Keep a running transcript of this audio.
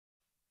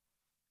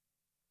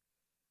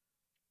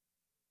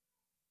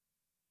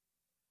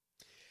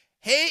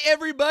Hey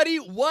everybody,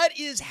 what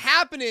is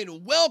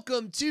happening?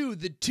 Welcome to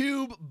the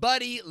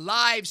TubeBuddy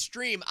live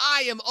stream.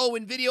 I am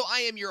Owen Video.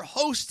 I am your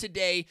host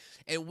today,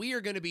 and we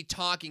are going to be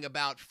talking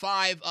about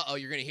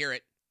you're going to hear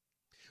it.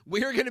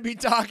 We're going to be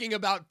talking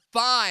about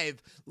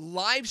 5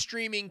 live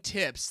streaming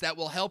tips that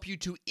will help you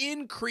to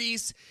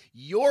increase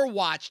your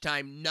watch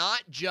time,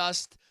 not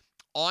just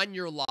on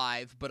your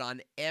live, but on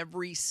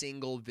every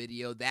single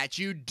video that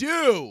you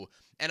do.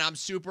 And I'm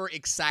super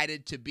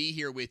excited to be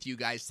here with you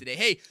guys today.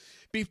 Hey,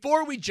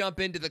 before we jump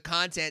into the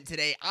content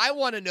today, I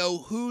want to know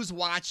who's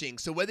watching.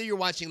 So whether you're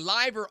watching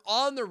live or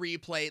on the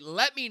replay,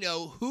 let me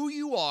know who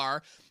you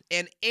are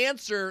and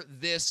answer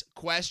this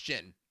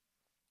question.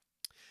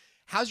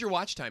 How's your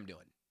watch time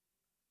doing?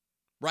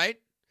 Right?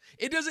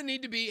 It doesn't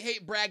need to be, hey,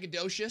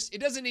 braggadocious. It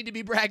doesn't need to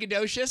be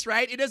braggadocious,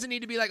 right? It doesn't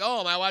need to be like,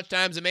 oh, my watch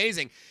time's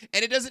amazing.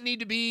 And it doesn't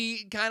need to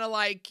be kind of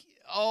like,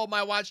 oh,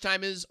 my watch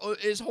time is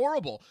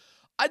horrible.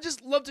 I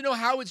just love to know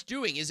how it's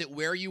doing. Is it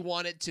where you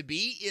want it to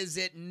be? Is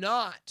it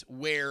not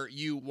where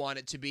you want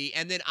it to be?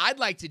 And then I'd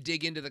like to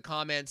dig into the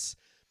comments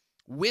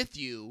with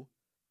you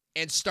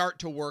and start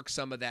to work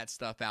some of that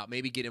stuff out.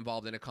 Maybe get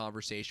involved in a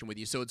conversation with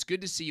you. So it's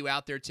good to see you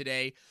out there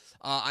today.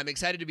 I'm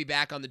excited to be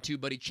back on the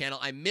TubeBuddy channel.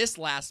 I missed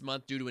last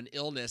month due to an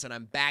illness, and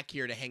I'm back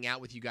here to hang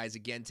out with you guys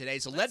again today.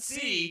 So let's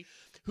see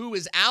who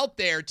is out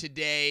there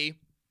today.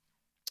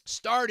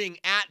 Starting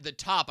at the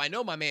top, I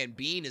know my man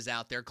Bean is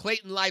out there.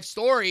 Clayton Life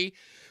Story.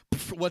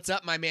 What's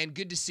up, my man?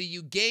 Good to see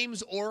you.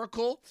 Games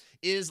Oracle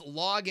is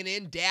logging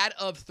in. Dad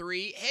of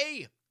 3.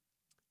 Hey,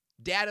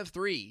 Dad of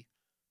 3.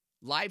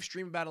 Live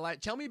stream about a live.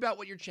 Tell me about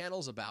what your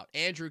channel's about.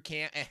 Andrew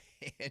Can,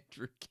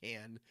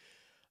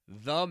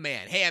 the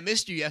man. Hey, I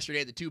missed you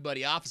yesterday at the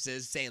TubeBuddy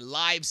offices saying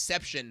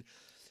liveception.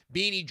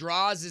 Beanie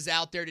Draws is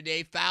out there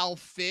today. Foul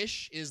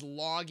Fish is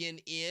logging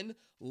in.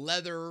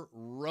 Leather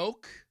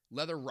Rock,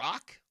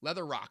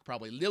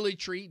 probably. Lily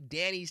Tree,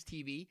 Danny's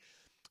TV.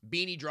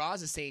 Beanie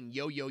Draws is saying,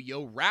 yo,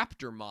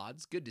 Raptor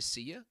Mods. Good to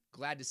see you.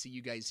 Glad to see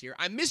you guys here.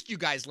 I missed you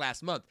guys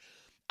last month.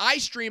 I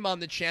stream on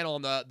the channel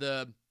on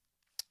the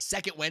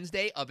second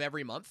Wednesday of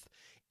every month.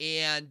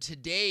 And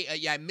today,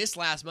 I missed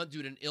last month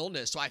due to an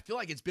illness. So I feel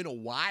like it's been a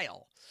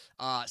while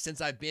since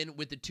I've been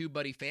with the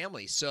TubeBuddy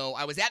family. So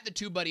I was at the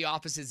TubeBuddy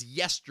offices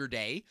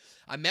yesterday.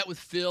 I met with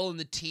Phil and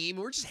the team.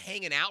 We're just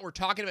hanging out. We're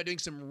talking about doing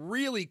some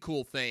really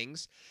cool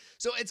things.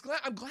 So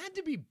I'm glad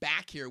to be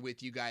back here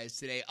with you guys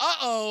today.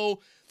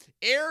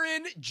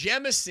 Aaron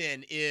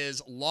Jemison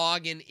is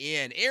logging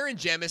in. Aaron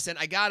Jemison,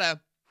 I gotta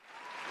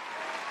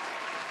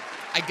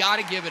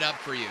give it up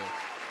for you,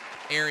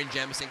 Aaron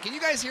Jemison. Can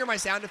you guys hear my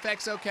sound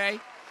effects okay?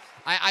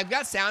 I've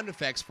got sound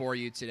effects for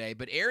you today,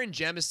 but Aaron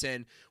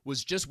Jemison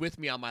was just with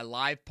me on my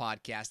live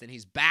podcast, and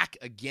he's back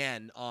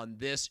again on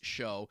this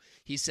show.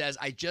 He says,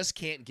 I just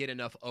can't get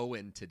enough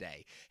Owen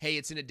today. Hey,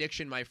 it's an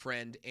addiction, my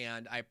friend,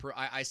 and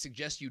I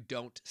suggest you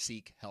don't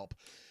seek help.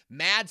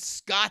 Mad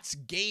Scott's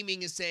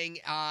Gaming is saying,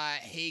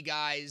 hey,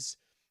 guys,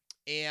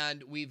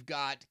 and we've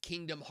got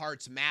Kingdom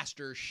Hearts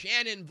Master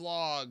Shannon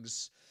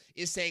Vlogs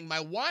is saying, my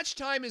watch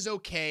time is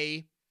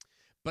okay,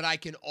 but I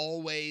can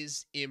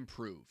always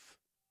improve.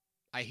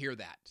 I hear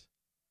that.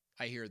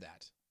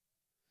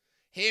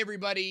 Hey,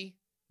 everybody.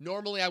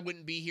 Normally, I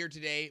wouldn't be here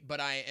today,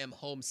 but I am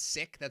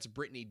homesick. That's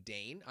Brittany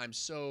Dane. I'm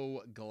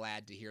so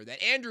glad to hear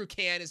that. Andrew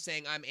Can is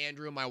saying, I'm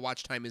Andrew. My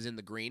watch time is in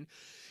the green.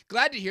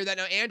 Glad to hear that.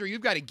 Now, Andrew,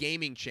 you've got a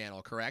gaming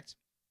channel, correct?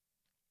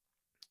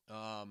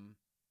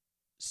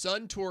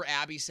 Sun Tour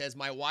Abby says,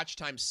 my watch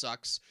time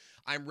sucks.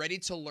 I'm ready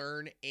to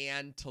learn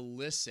and to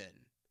listen.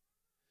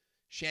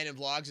 Shannon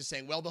Vlogs is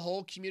saying, well, the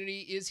whole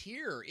community is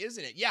here,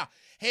 isn't it? Yeah.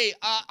 Hey,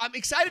 I'm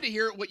excited to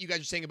hear what you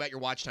guys are saying about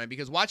your watch time,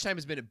 because watch time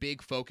has been a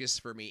big focus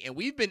for me. And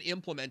we've been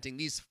implementing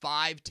these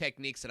 5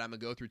 techniques that I'm going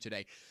to go through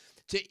today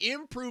to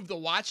improve the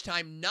watch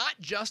time, not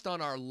just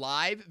on our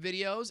live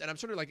videos. And I'm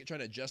sort of like trying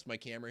to adjust my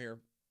camera here.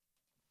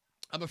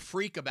 I'm a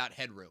freak about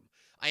headroom.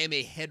 I am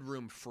a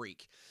headroom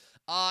freak.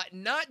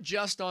 Not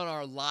just on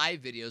our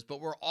live videos,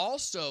 but we're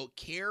also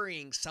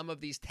carrying some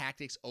of these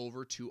tactics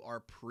over to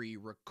our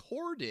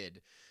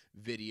pre-recorded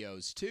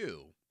videos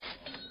too.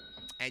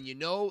 And you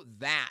know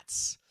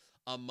that's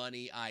a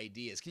money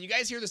ideas. Can you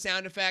guys hear the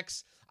sound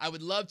effects? I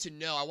would love to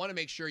know. I want to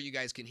make sure you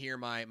guys can hear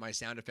my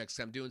sound effects.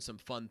 I'm doing some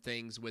fun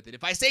things with it.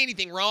 If I say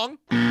anything wrong,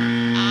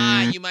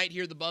 you might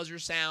hear the buzzer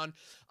sound,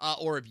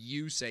 or if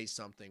you say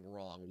something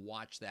wrong,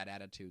 watch that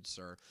attitude,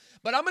 sir.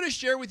 But I'm going to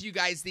share with you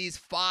guys these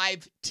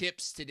 5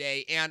 tips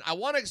today, and I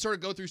want to sort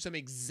of go through some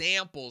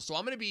examples. So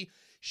I'm going to be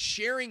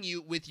sharing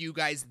with you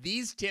guys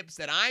these tips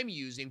that I'm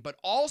using, but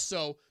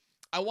also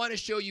I want to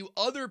show you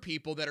other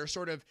people that are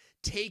sort of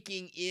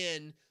taking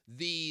in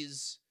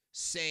these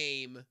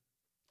same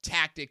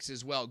tactics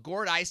as well.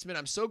 Gord Iceman,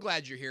 I'm so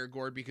glad you're here,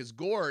 Gord, because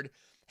Gord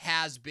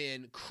has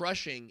been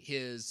crushing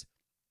his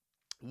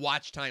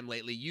watch time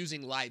lately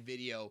using live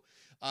video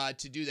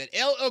to do that.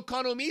 El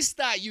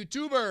Economista,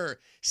 YouTuber,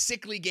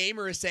 Sickly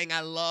Gamer is saying,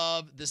 I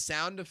love the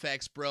sound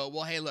effects, bro.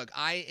 Well, hey, look,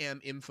 I am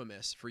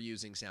infamous for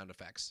using sound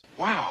effects.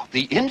 Wow,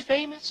 the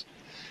infamous?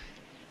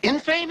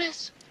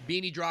 Infamous?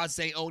 Beanie Draws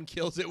saying Owen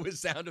kills it with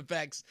sound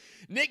effects.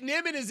 Nick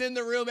Nimmin is in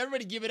the room.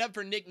 Everybody give it up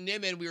for Nick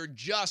Nimmin. We were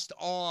just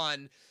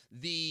on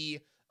the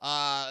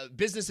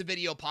Business of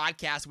Video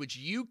podcast, which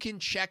you can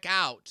check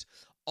out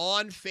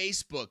on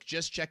Facebook.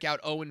 Just check out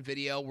Owen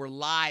Video. We're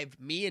live,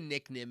 me and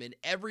Nick Nimmin,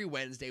 every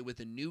Wednesday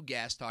with a new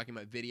guest talking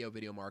about video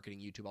marketing,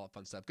 YouTube, all that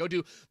fun stuff. Go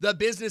to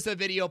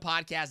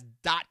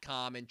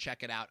thebusinessofvideopodcast.com and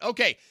check it out.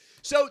 Okay,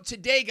 so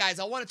today, guys,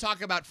 I want to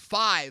talk about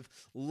five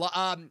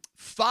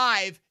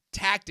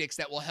tactics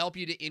that will help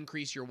you to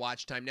increase your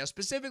watch time. Now,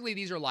 specifically,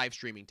 these are live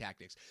streaming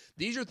tactics.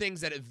 These are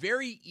things that are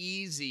very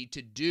easy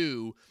to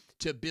do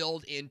to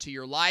build into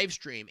your live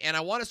stream. And I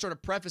want to sort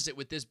of preface it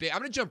with this big. I'm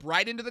going to jump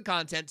right into the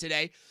content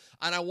today,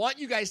 and I want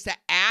you guys to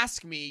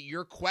ask me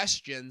your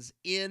questions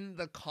in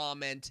the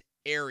comment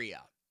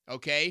area,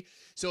 okay?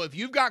 So if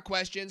you've got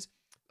questions,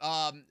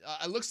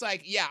 it looks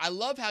like, yeah, I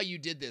love how you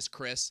did this,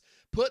 Chris.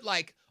 Put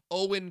like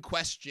Owen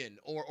question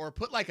or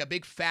put like a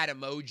big fat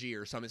emoji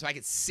or something so I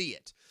could see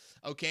it,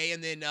 okay?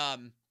 And then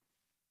I'm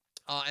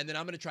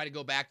going to try to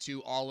go back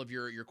to all of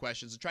your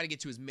questions and try to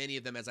get to as many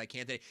of them as I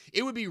can today.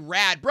 It would be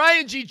rad.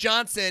 Brian G.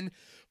 Johnson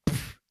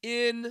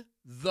in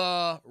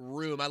the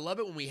room. I love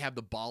it when we have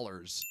the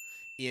ballers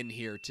in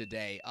here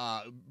today.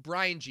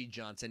 Brian G.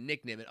 Johnson,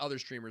 Nick Nimmin, other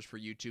streamers for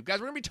YouTube. Guys,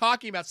 we're going to be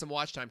talking about some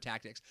watch time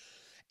tactics.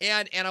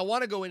 And I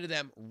want to go into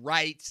them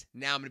right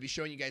now. I'm going to be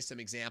showing you guys some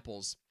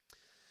examples.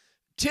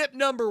 Tip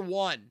number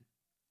 1,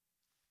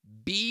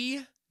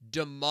 be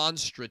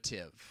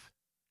demonstrative.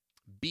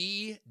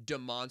 Be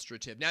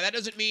demonstrative. Now, that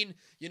doesn't mean,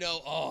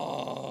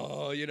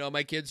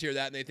 my kids hear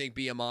that and they think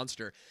be a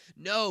monster.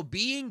 No,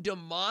 being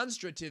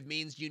demonstrative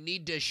means you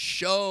need to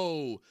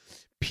show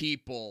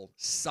people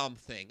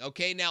something.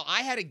 Okay, now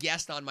I had a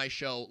guest on my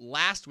show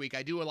last week.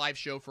 I do a live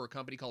show for a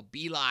company called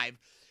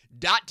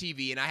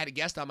BeLive.tv, and I had a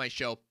guest on my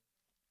show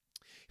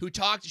who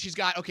talked. She's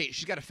got a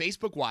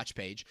Facebook watch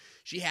page.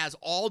 She has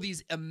all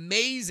these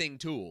amazing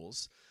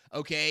tools,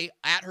 okay,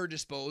 at her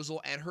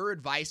disposal, and her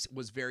advice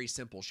was very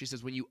simple. She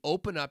says, when you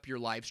open up your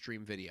live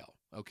stream video,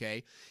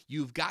 okay,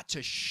 you've got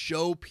to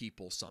show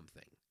people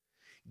something.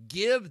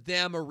 Give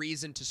them a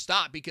reason to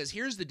stop, because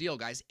here's the deal,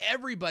 guys.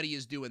 Everybody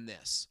is doing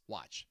this.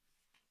 Watch.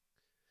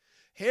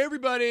 Hey,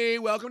 everybody,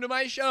 welcome to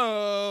my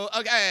show.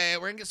 Okay,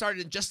 we're going to get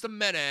started in just a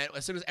minute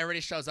as soon as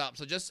everybody shows up.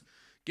 So just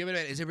give it a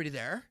minute. Is everybody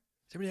there?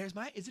 Is everybody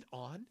there? Is it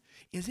on?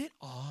 Is it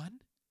on?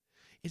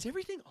 Is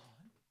everything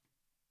on?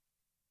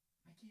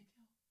 I can't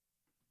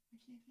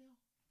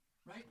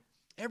tell. Right?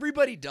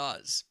 Everybody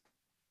does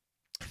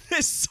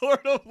this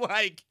sort of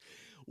like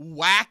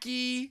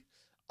wacky,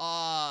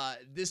 I'm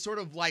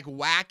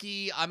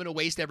going to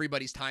waste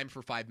everybody's time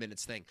for 5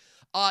 minutes thing.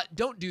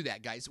 Don't do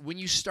that, guys. When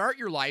you start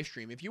your live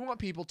stream, if you want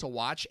people to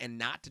watch and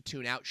not to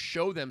tune out,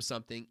 show them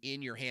something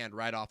in your hand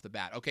right off the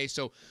bat. Okay,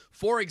 so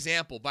for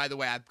example, by the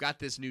way, I've got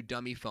this new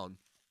dummy phone.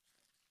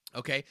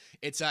 Okay,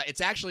 it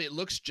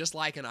looks just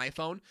like an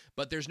iPhone,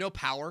 but there's no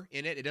power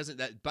in it.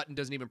 That button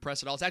doesn't even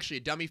press at all. It's actually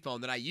a dummy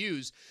phone that I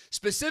use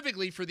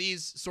specifically for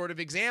these sort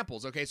of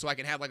examples. Okay, so I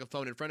can have like a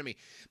phone in front of me.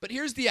 But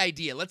here's the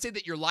idea. Let's say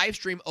that your live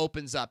stream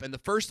opens up, and the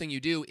first thing you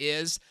do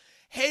is,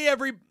 hey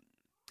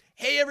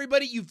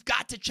everybody, you've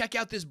got to check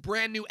out this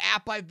brand new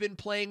app I've been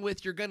playing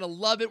with. You're gonna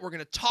love it. We're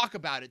gonna talk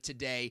about it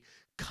today.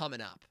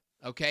 Coming up.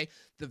 Okay,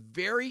 the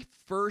very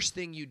first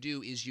thing you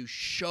do is you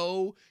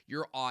show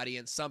your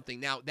audience something.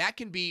 Now, that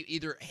can be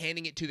either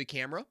handing it to the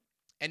camera,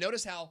 and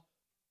notice how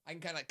I can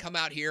kind of come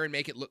out here and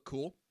make it look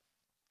cool.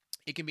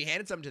 It can be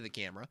handed something to the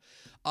camera.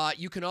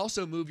 You can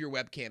also move your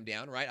webcam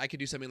down, right? I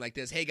could do something like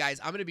this. Hey, guys,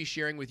 I'm going to be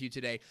sharing with you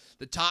today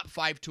the top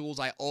 5 tools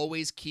I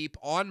always keep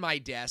on my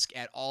desk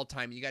at all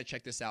time. You got to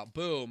check this out.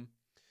 Boom,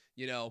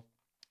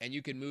 and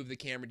you can move the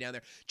camera down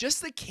there.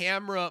 Just the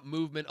camera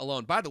movement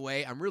alone. By the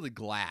way, I'm really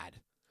glad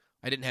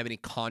I didn't have any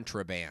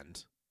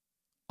contraband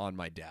on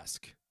my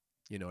desk.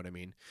 You know what I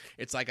mean?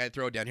 It's like I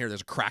throw it down here,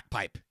 there's a crack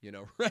pipe,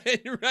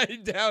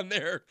 right down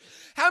there.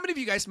 How many of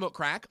you guys smoke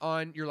crack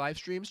on your live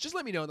streams? Just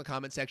let me know in the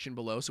comment section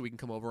below so we can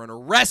come over and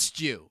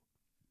arrest you.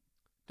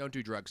 Don't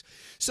do drugs.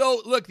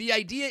 So, look, the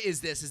idea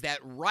is this, is that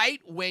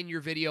right when your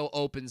video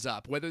opens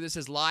up, whether this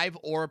is live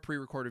or a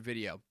pre-recorded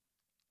video,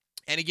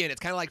 and again, it's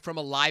kind of like from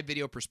a live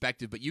video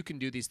perspective, but you can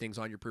do these things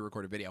on your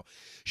pre-recorded video.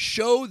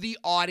 Show the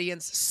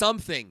audience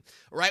something,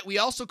 right? We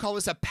also call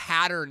this a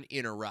pattern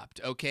interrupt,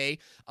 okay?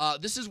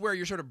 This is where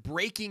you're sort of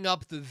breaking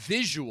up the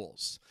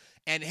visuals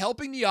and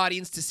helping the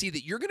audience to see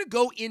that you're going to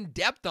go in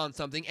depth on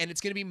something, and it's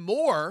going to be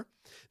more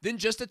than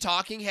just a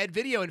talking head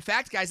video. In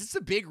fact, guys, it's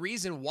a big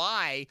reason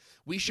why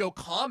we show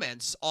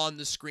comments on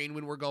the screen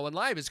when we're going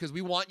live, is because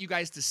we want you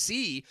guys to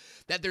see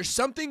that there's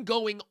something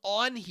going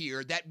on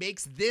here that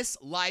makes this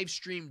live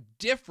stream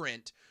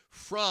different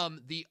from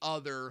the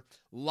other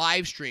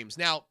live streams.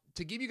 Now,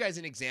 to give you guys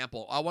an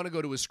example, I want to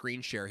go to a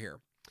screen share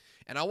here,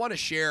 and I want to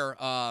share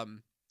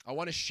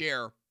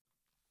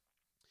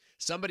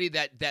somebody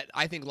that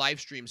I think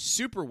live streams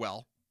super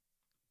well.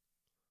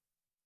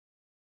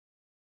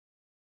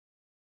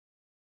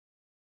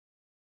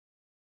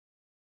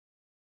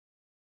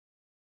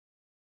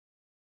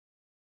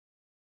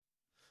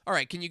 All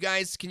right, can you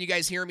guys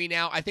hear me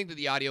now? I think that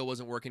the audio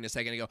wasn't working a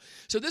second ago.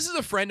 So this is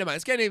a friend of mine.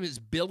 This guy's name is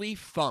Billy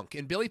Funk,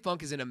 and Billy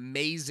Funk is an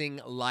amazing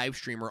live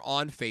streamer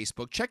on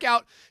Facebook. Check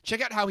out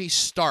how he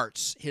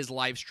starts his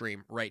live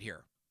stream right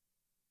here.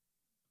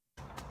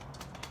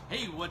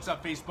 Hey, what's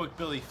up, Facebook?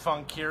 Billy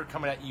Funk here,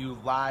 coming at you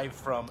live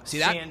from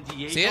San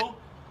Diego. See it?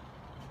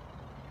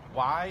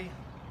 Why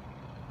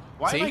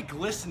am I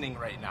glistening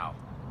right now?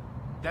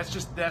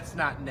 That's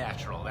not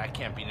natural. That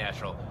can't be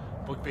natural.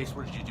 Bookface,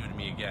 what did you do to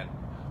me again?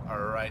 All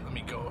right, let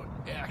me go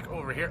back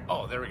over here.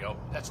 Oh, there we go.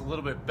 That's a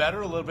little bit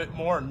better, a little bit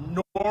more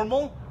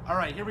normal. All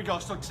right, here we go.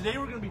 So today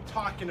we're going to be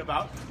talking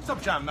about, what's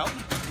up, John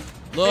Melton?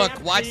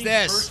 Look, watch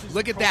this.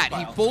 Look at that.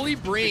 He fully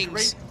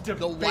brings the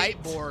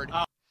whiteboard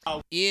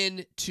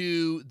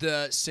into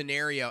the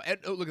scenario. And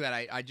oh, look at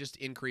that. I just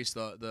increased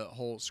the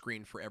whole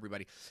screen for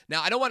everybody.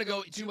 Now, I don't want to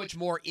go too much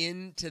more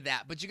into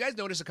that, but you guys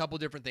notice a couple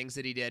different things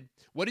that he did.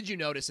 What did you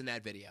notice in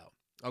that video?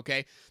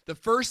 Okay, the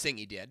first thing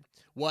he did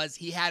was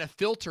he had a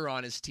filter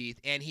on his teeth,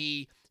 and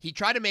he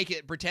tried to make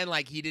it pretend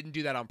like he didn't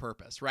do that on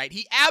purpose, right?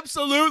 He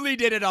absolutely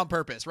did it on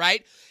purpose,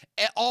 right?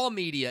 All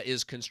media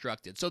is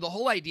constructed. So the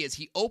whole idea is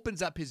he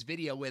opens up his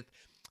video with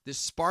this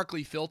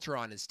sparkly filter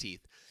on his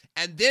teeth,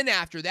 and then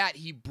after that,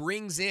 he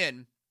brings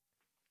in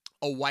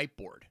a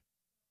whiteboard,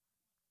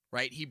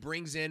 right? He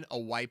brings in a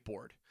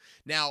whiteboard.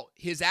 Now,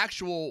 his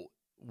actual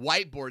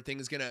whiteboard thing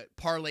is going to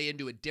parlay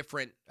into a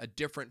different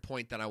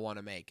point that I want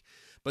to make.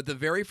 But the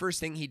very first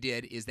thing he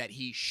did is that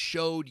he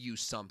showed you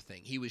something.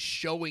 He was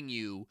showing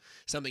you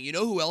something. You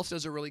know who else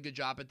does a really good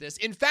job at this?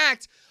 In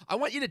fact, I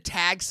want you to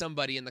tag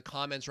somebody in the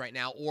comments right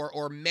now,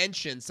 or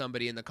mention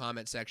somebody in the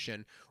comment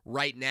section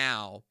right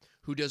now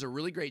who does a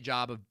really great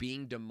job of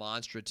being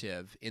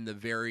demonstrative in the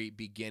very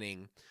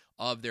beginning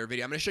of their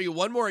video. I'm going to show you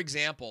one more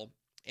example,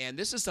 and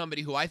this is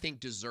somebody who I think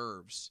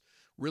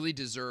really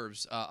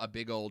deserves a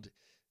big old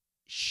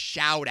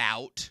shout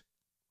out.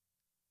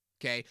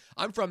 Okay,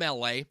 I'm from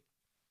LA.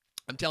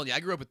 I'm telling you, I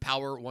grew up with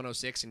Power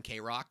 106 and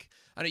K-Rock.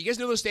 I know you guys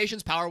know those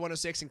stations, Power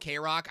 106 and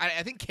K-Rock.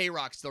 I think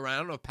K-Rock's still around. I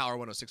don't know if Power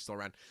 106 is still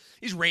around.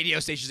 These radio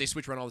stations, they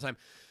switch around all the time.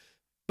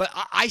 But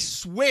I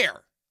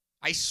swear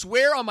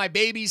on my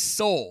baby's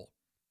soul,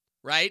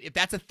 right? If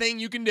that's a thing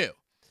you can do,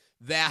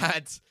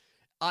 that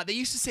they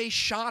used to say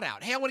shout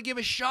out. Hey, I want to give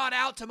a shout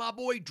out to my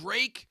boy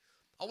Drake.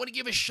 I want to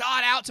give a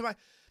shout out to my...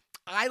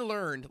 I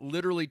learned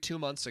literally 2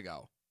 months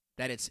ago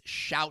that it's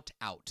shout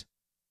out.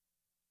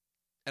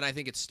 And I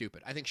think it's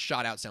stupid. I think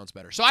shout out sounds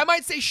better. So I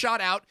might say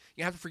shout out.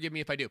 You have to forgive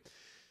me if I do.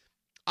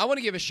 I want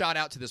to give a shout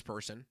out to this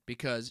person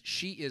because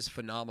she is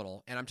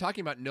phenomenal. And I'm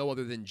talking about no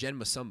other than Jen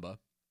Masumba.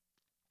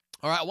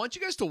 All right, I want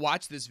you guys to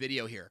watch this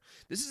video here.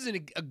 This is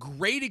a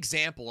great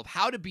example of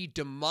how to be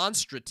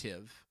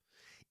demonstrative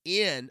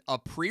in a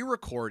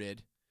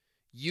pre-recorded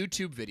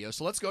YouTube video.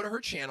 So let's go to her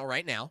channel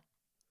right now.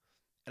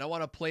 And I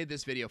want to play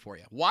this video for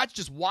you.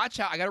 Just watch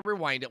how, I got to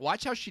rewind it.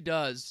 Watch how she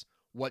does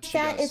what she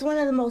does. Is one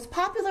of the most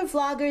popular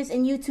vloggers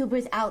and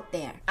YouTubers out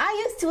there.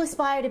 I used to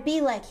aspire to be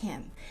like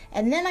him,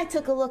 and then I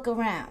took a look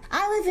around.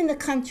 I live in the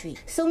country,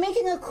 so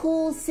making a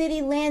cool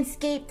city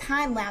landscape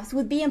time-lapse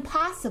would be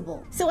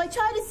impossible. So I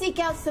tried to seek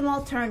out some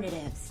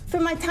alternatives. For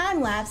my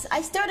time-lapse,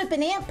 I stirred up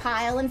an ant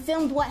pile and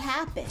filmed what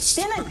happened.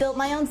 Then I built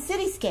my own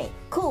cityscape.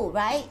 Cool,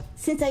 right?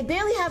 Since I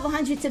barely have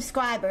 100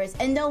 subscribers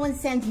and no one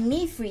sends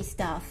me free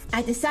stuff,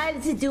 I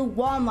decided to do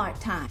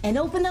Walmart time and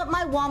open up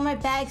my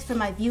Walmart bags for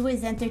my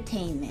viewers'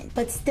 entertainment.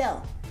 But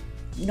still,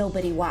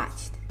 nobody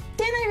watched.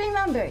 Then I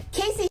remembered,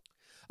 Casey...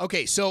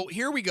 Okay, so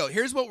here we go.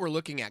 Here's what we're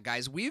looking at,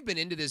 guys. We've been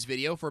into this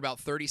video for about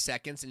 30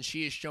 seconds, and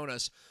she has shown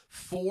us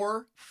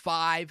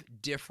 5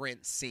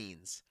 different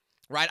scenes,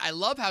 right? I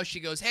love how she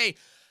goes, hey,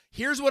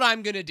 here's what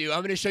I'm going to do. I'm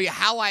going to show you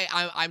how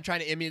I'm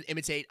trying to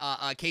imitate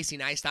Casey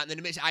Neistat. And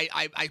then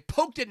I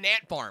poked at an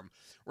ant farm,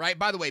 right?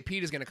 By the way,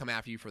 Pete is going to come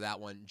after you for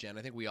that one, Jen.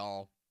 I think we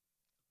all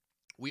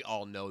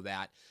know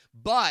that.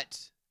 But...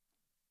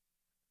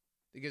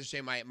 because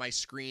you're saying my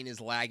screen is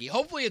laggy.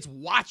 Hopefully it's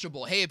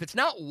watchable. Hey, if it's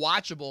not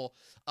watchable,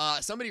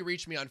 somebody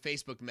reached me on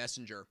Facebook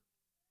Messenger,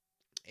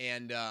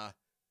 and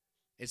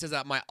it says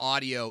that my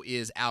audio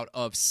is out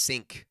of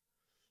sync.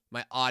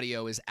 My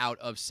audio is out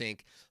of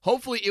sync.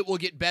 Hopefully it will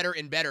get better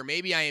and better.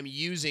 Maybe I am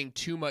using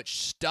too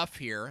much stuff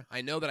here. I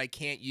know that I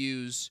can't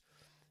use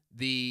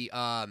the...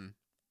 oh,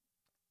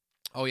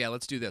 yeah,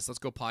 let's do this. Let's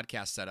go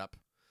podcast setup.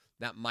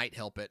 That might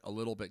help it a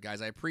little bit,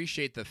 guys. I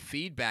appreciate the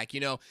feedback. You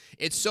know,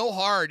 it's so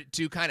hard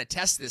to kind of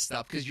test this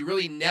stuff because you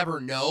really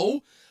never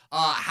know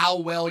how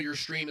well your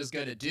stream is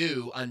going to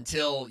do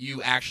until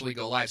you actually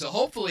go live. So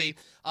hopefully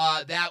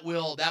that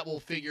will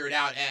figure it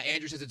out.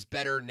 Andrew says it's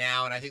better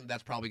now, and I think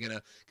that's probably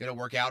gonna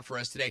work out for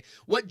us today.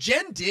 What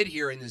Jen did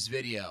here in this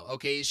video,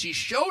 okay, is she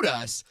showed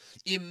us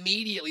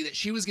immediately that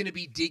she was going to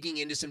be digging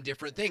into some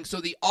different things.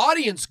 So the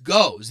audience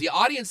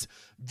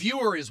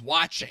viewer is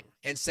watching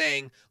and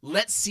saying,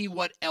 let's see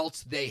what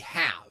else they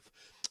have.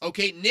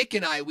 Okay, Nick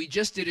and I, we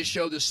just did a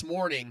show this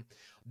morning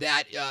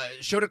that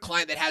showed a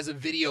client that has a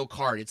video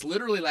card. It's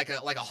literally like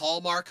a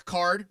Hallmark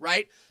card,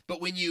 right?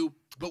 But when you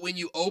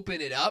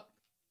open it up,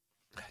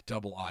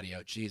 double audio.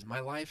 Jeez, my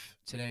life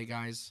today,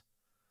 guys.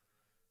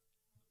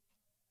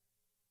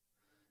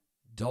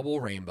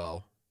 Double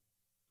rainbow.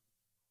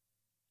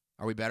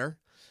 Are we better?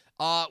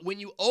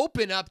 When you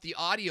open up the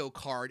audio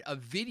card, a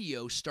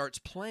video starts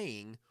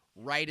playing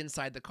right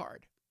inside the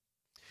card.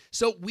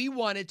 So we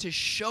wanted to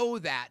show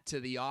that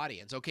to the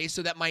audience, okay?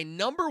 So that my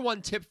number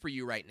one tip for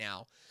you right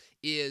now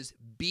is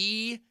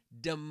be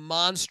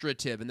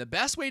demonstrative. And the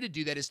best way to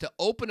do that is to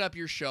open up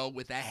your show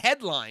with a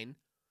headline,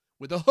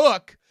 with a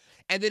hook,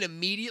 and then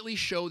immediately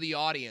show the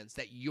audience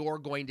that you're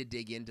going to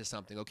dig into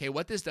something, okay?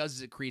 What this does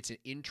is it creates an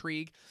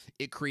intrigue.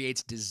 It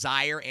creates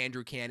desire.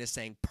 Andrew Can is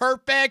saying,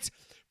 perfect.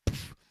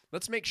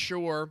 Let's make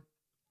sure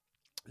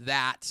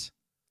that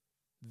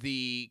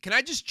can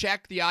I just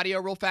check the audio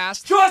real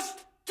fast? Just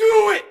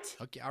do it!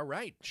 Okay, all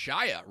right.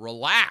 Shia,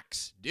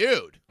 relax.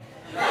 Dude.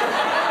 It's not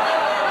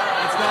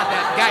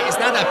that, guy, it's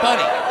not that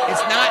funny.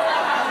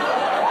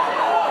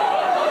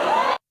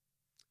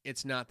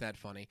 It's not that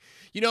funny.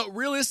 You know,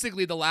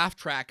 realistically, the laugh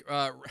track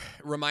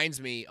reminds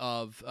me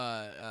of,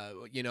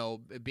 you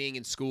know, being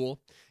in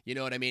school. You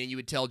know what I mean? You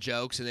would tell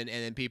jokes, and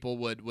then people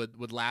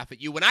would laugh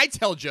at you. When I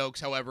tell jokes,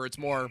 however, it's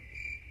more,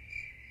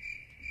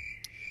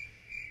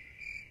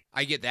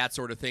 I get that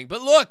sort of thing.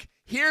 But look,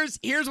 here's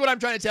what I'm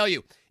trying to tell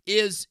you,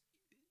 is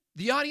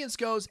the audience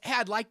goes, hey,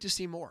 I'd like to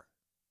see more.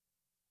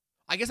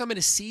 I guess I'm going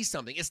to see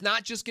something. It's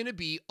not just going to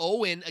be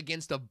Owen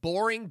against a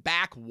boring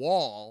back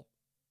wall,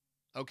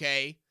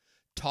 okay,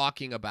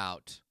 talking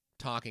about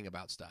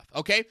stuff,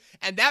 okay?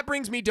 And that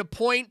brings me to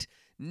point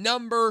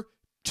number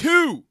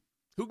 2.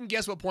 Who can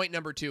guess what point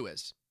number 2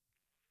 is?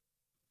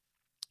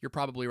 You're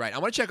probably right. I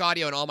want to check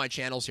audio on all my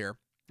channels here,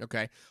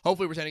 okay?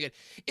 Hopefully we're sounding good.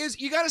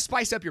 Is you got to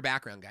spice up your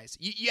background, guys.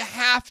 You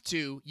have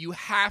to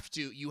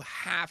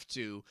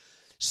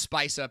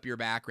spice up your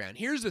background.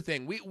 Here's the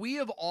thing. We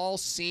have all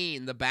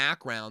seen the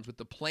backgrounds with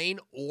the plain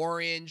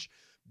orange,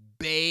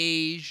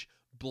 beige,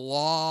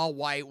 blah,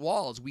 white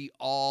walls. We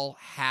all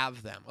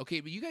have them. Okay,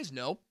 but you guys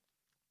know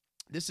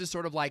this is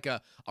sort of like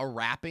a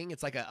wrapping.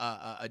 It's like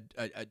a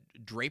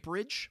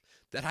draperage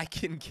that I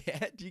can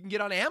get. You can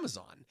get on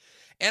Amazon.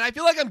 And I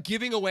feel like I'm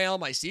giving away all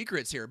my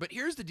secrets here. But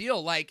here's the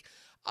deal. Like,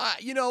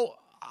 you know,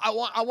 I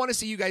want to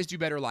see you guys do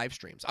better live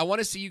streams. I want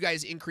to see you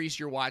guys increase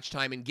your watch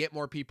time and get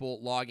more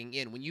people logging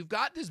in. When you've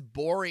got this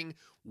boring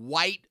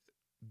white,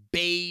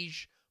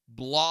 beige,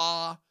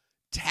 blah,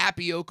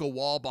 tapioca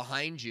wall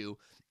behind you,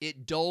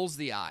 it dulls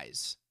the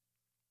eyes.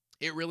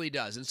 It really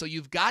does. And so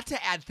you've got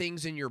to add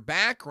things in your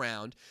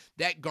background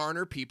that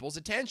garner people's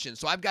attention.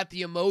 So I've got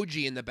the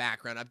emoji in the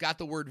background. I've got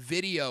the word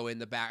video in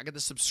the back. I got the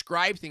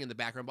subscribe thing in the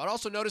background. But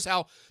also notice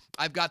how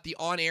I've got the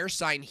on-air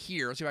sign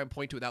here. Let's see if I can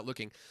point to it without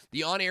looking.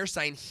 The on-air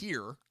sign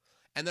here.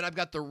 And then I've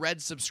got the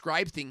red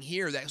subscribe thing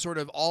here that sort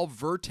of all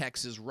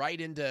vertexes right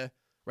into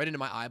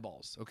my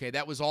eyeballs. Okay,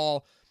 that was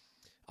all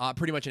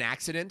pretty much an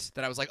accident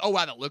that I was like, oh,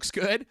 wow, that looks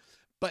good.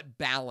 But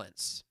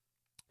balance.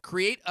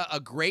 Create a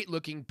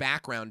great-looking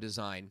background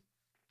design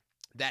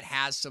that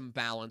has some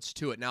balance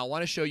to it. Now, I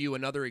want to show you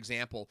another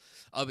example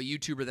of a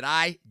YouTuber that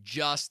I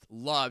just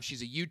love.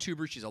 She's a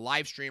YouTuber. She's a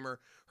live streamer.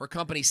 Her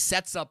company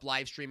sets up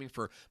live streaming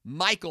for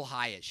Michael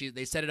Hyatt.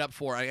 They set it up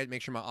for, I got to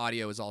make sure my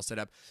audio is all set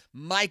up,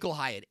 Michael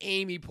Hyatt,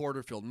 Amy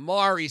Porterfield,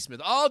 Mari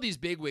Smith, all these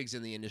bigwigs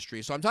in the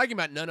industry. So I'm talking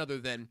about none other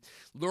than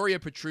Luria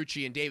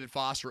Petrucci and David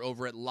Foster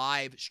over at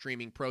Live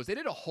Streaming Pros. They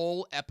did a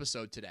whole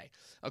episode today.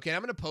 Okay, and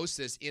I'm going to post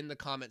this in the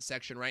comment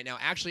section right now.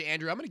 Actually,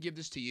 Andrew, I'm going to give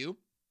this to you.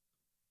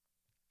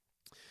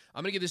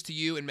 I'm going to give this to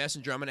you in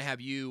Messenger. I'm going to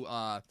have you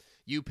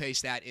you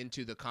paste that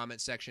into the comment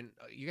section.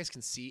 You guys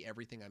can see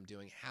everything I'm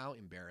doing. How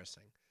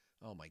embarrassing.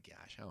 Oh, my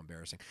gosh. How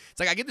embarrassing.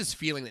 It's like I get this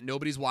feeling that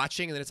nobody's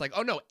watching, and then it's like,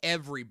 oh, no,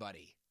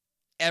 everybody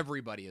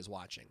is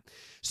watching.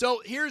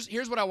 So here's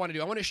what I want to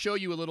do. I want to show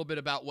you a little bit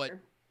about what.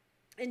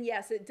 And,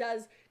 yes, it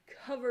does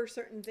cover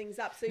certain things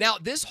up. So now,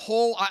 this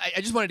whole, I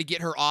just wanted to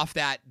get her off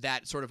that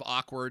sort of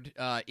awkward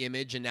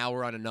image, and now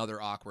we're on another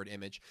awkward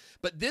image.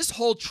 But this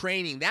whole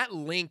training, that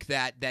link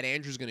that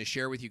Andrew's going to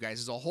share with you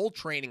guys is a whole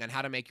training on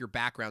how to make your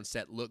background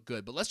set look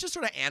good. But let's just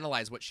sort of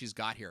analyze what she's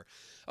got here.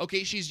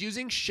 Okay, she's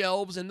using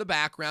shelves in the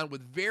background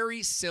with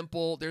very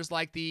simple, there's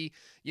like the,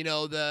 you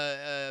know,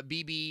 the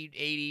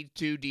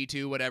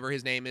BB82D2, whatever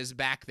his name is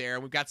back there.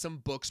 And we've got some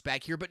books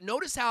back here. But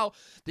notice how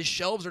the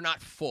shelves are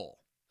not full.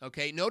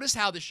 Okay, notice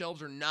how the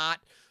shelves are not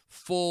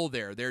full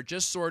there. They're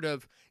just sort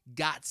of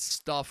got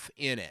stuff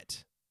in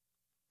it.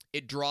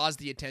 It draws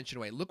the attention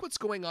away. Look what's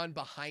going on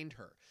behind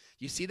her.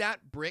 You see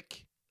that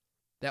brick,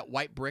 that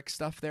white brick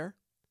stuff there?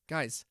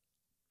 Guys,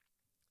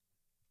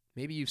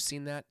 maybe you've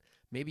seen that.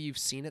 Maybe you've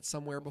seen it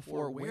somewhere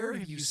before. Where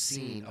have you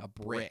seen a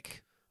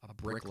brick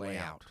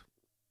layout?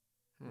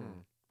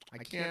 I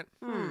can't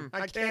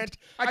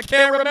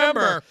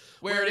remember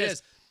where it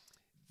is.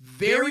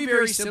 Very,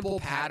 very simple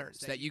patterns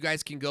that you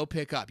guys can go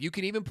pick up. You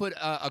can even put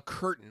a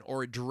curtain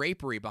or a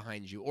drapery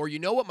behind you. Or you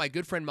know what my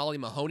good friend Molly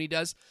Mahoney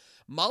does?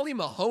 Molly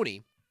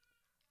Mahoney,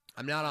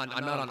 I'm not on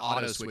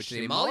auto switch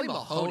today. Molly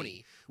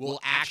Mahoney will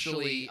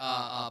actually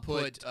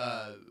put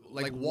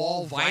like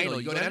wall vinyl.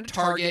 You go down to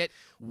Target,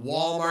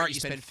 Walmart, you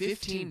spend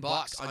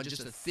 $15 on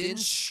just a thin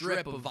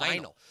strip of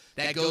vinyl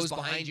that goes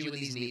behind you in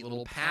these neat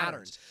little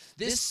patterns.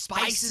 This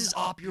spices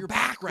up your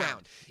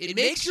background. It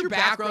makes your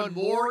background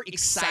more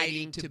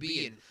exciting to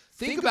be in.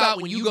 Think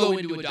about when you go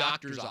into a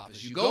doctor's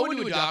office. You go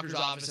into a doctor's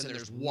office and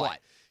there's what?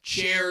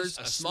 Chairs,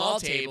 a small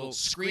table,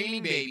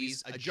 screaming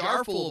babies, a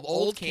jar full of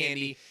old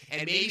candy,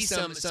 and maybe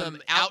some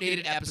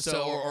outdated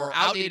episode or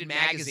outdated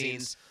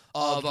magazines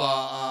of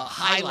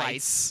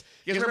highlights.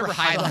 You guys remember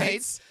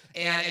highlights?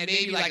 And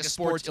maybe like a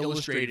Sports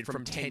Illustrated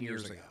from 10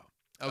 years ago.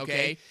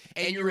 Okay?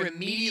 And you're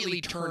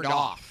immediately turned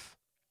off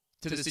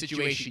to the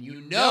situation.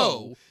 You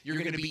know you're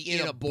going to be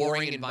in a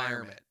boring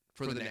environment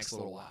for the next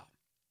little while.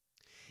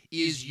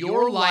 Is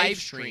your live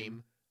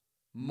stream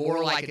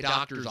more like a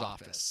doctor's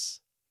office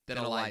than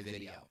a live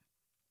video?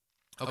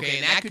 Okay,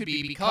 and that could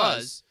be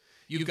because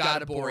you've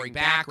got a boring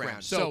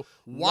background. So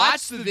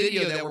watch the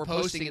video that we're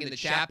posting in the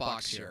chat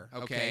box here,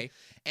 okay?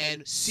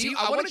 And see,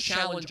 I want to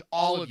challenge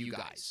all of you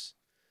guys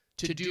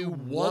to do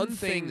one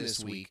thing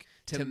this week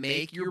to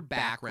make your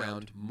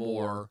background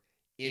more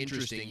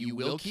interesting. You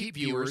will keep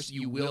viewers.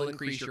 You will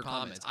increase your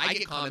comments. I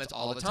get comments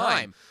all the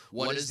time.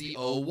 What does the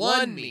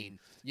 01 mean?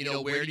 You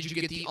know, where did you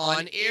get the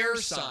on-air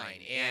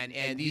sign?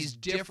 And these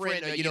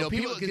different,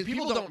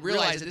 people don't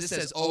realize that this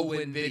says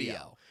Owen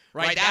Video,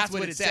 right? That's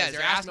what it says.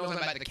 They're asking me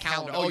about the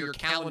calendar. Oh, your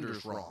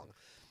calendar's wrong.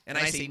 And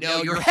I say,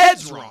 no, your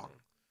head's wrong.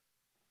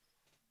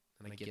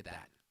 And I get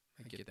that.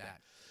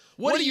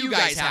 What do you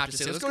guys have to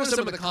say? Let's go to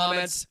some of the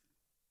comments.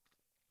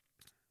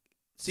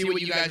 See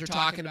what you guys are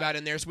talking about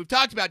in there. So we've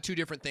talked about two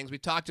different things.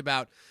 We've talked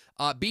about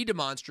be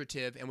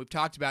demonstrative, and we've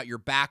talked about your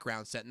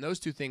background set. And those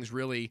two things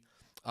really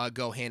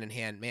go hand in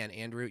hand. Man,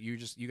 Andrew, you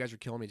guys are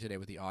killing me today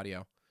with the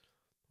audio.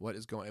 What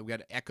is going on? We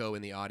got echo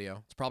in the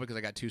audio. It's probably because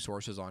I got two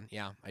sources on.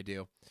 Yeah, I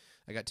do.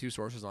 I got two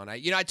sources on. I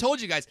told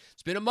you guys,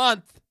 it's been a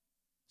month.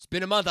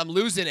 I'm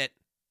losing it.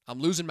 I'm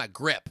losing my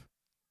grip.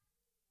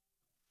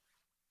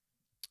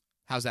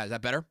 How's that? Is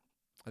that better?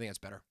 I think that's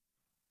better.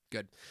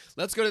 Good.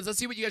 Let's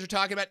see what you guys are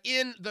talking about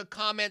in the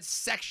comments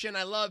section.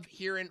 I love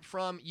hearing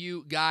from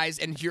you guys,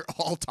 and you're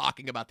all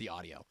talking about the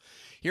audio.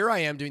 Here I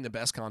am doing the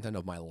best content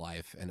of my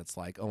life, and it's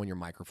like, oh, and your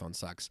microphone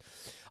sucks.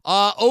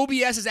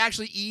 OBS is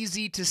actually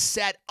easy to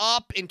set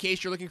up in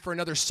case you're looking for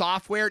another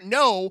software.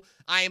 No,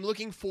 I am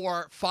looking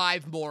for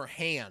 5 more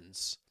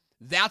hands.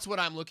 That's what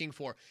I'm looking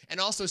for.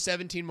 And also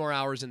 17 more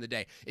hours in the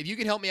day. If you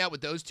can help me out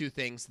with those two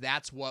things,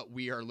 that's what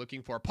we are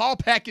looking for. Paul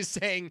Peck is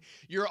saying,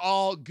 you're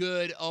all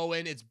good,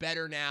 Owen. It's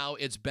better now.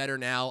 It's better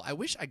now. I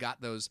wish I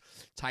got those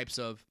types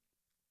of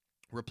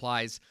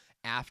replies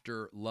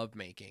after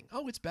lovemaking.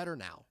 Oh, it's better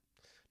now.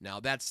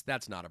 No, that's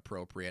not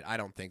appropriate. I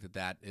don't think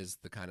that is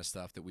the kind of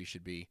stuff that we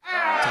should be talking.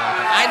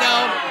 I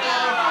know.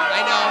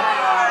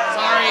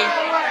 Sorry.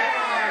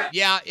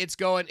 Yeah, it's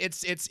going.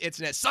 It's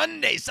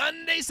Sunday.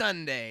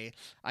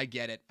 I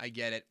get it.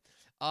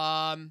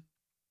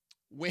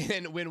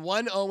 When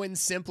one Owen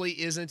simply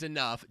isn't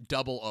enough,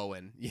 double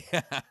Owen.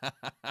 Yeah.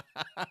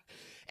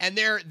 And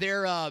they're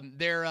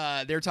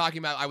talking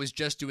about, I was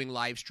just doing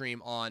live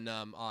stream on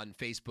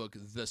Facebook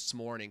this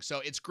morning.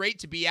 So it's great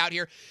to be out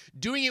here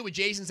doing it with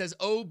Jason says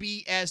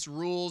OBS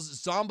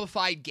rules.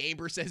 Zombified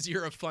Gamer says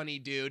you're a funny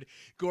dude.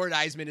 Gord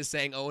Eisman is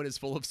saying Owen is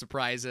full of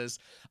surprises.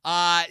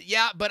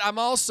 Yeah, but I'm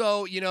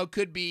also,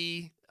 could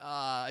be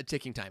a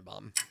ticking time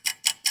bomb.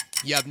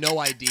 You have no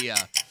idea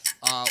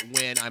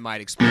when I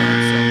might explode.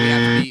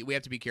 So we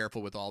have to be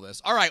careful with all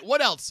this. All right,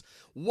 what else?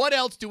 What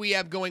else do we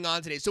have going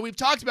on today? So we've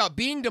talked about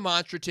being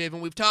demonstrative,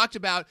 and we've talked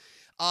about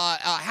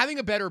having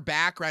a better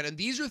background, and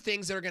these are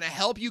things that are going to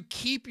help you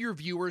keep your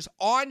viewers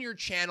on your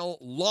channel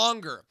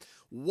longer.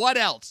 What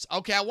else?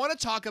 Okay, I want to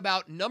talk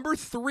about number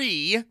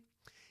 3,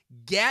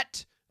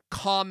 get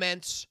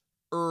comments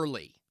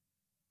early.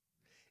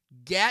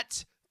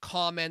 Get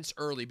comments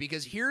early,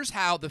 because here's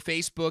how the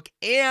Facebook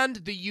and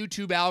the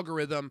YouTube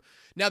algorithm,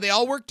 now they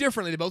all work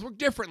differently, they both work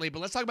differently, but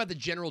let's talk about the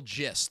general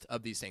gist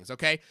of these things,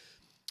 okay?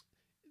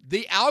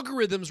 The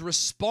algorithms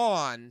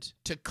respond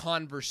to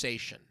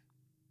conversation.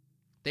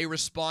 They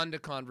respond to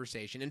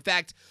conversation. In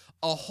fact,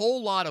 a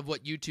whole lot of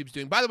what YouTube's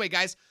doing, by the way,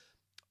 guys,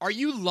 are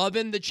you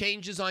loving the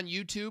changes on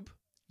YouTube?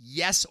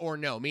 Yes or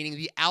no? Meaning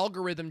the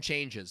algorithm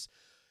changes.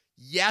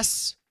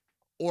 Yes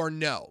or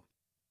no?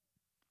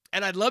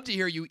 And I'd love to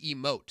hear you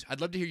emote.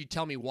 I'd love to hear you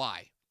tell me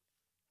why.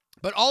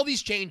 But all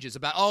these changes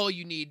about, oh,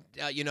 you need,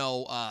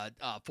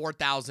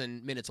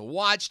 4,000 minutes of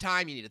watch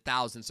time. You need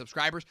 1,000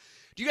 subscribers.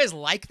 Do you guys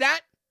like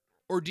that,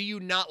 or do you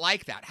not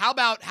like that? How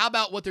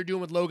about what they're doing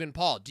with Logan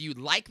Paul? Do you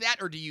like that,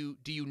 or do you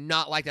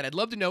not like that? I'd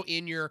love to know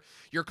in your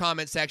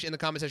comment section, in the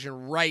comment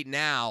section right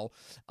now.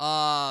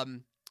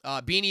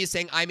 Beanie is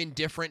saying I'm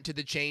indifferent to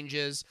the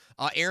changes.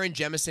 Aaron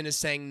Jemison is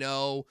saying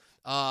no.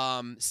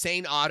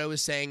 Sane Otto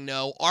is saying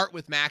no. Art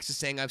with Max is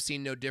saying I've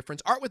seen no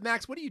difference. Art with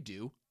Max, what do you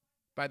do,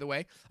 by the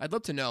way? I'd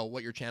love to know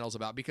what your channel's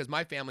about, because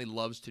my family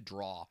loves to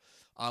draw.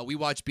 We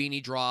watch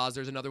Beanie Draws.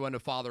 There's another one, A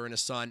Father and a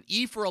Son.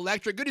 E for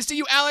Electric, good to see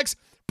you, Alex,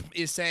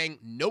 is saying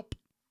nope.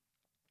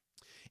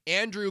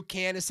 Andrew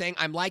Can is saying,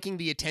 I'm liking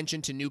the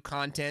attention to new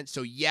content.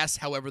 So yes,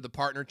 however, the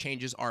partner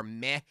changes are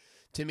meh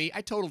to me.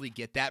 I totally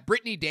get that.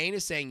 Brittany Dane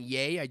is saying,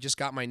 yay, I just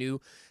got my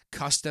new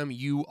custom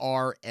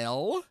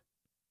URL.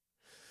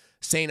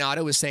 Saint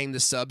Otto is saying the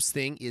subs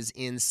thing is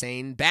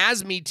insane.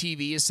 Basme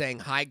TV is saying,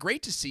 hi,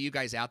 great to see you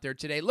guys out there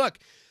today. Look,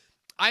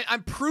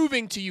 I'm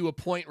proving to you a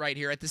point right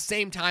here. At the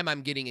same time,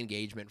 I'm getting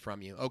engagement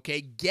from you,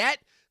 okay? Get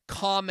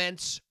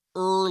comments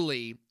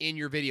early in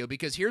your video,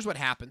 because here's what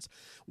happens.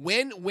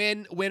 When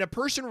a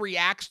person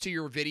reacts to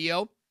your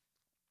video,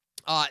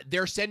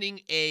 they're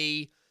sending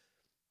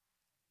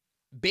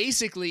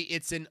basically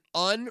it's an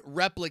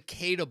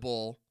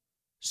unreplicatable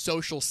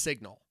social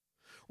signal,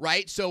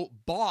 right? So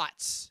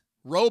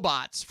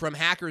robots from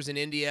hackers in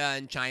India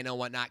and China and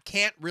whatnot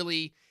can't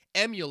really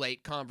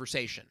emulate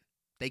conversation.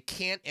 They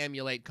can't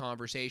emulate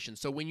conversation.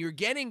 So when you're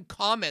getting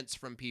comments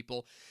from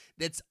people,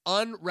 that's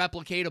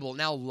unreplicatable.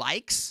 Now,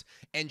 likes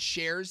and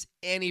shares,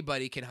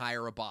 anybody can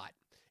hire a bot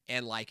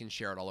and like and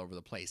share it all over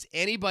the place.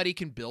 Anybody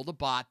can build a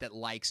bot that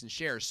likes and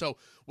shares. So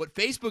what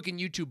Facebook and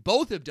YouTube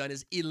both have done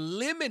is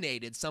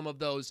eliminated some of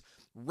those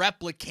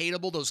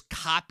replicatable, those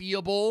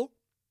copyable,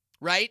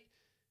 right,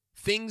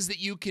 things that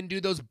you can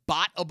do, those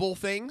botable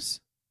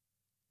things,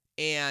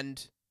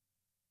 and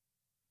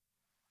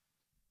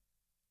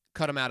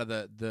cut them out of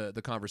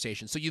the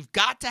conversation. So you've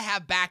got to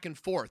have back and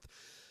forth.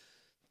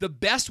 The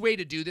best way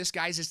to do this,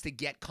 guys, is to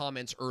get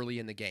comments early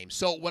in the game.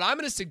 So what I'm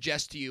going to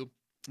suggest to you,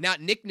 now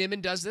Nick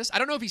Nimmin does this. I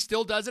don't know if he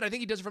still does it. I think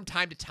he does it from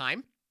time to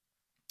time.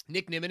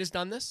 Nick Nimmin has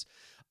done this.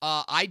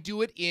 I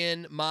do it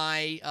in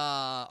my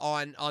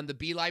on the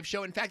Be Live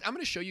show. In fact, I'm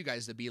going to show you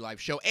guys the Be Live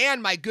show.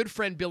 And my good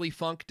friend Billy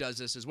Funk does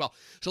this as well.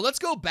 So let's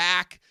go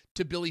back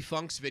to Billy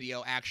Funk's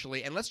video,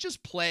 actually, and let's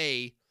just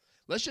play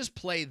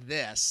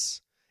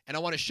this. And I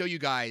want to show you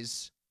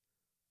guys,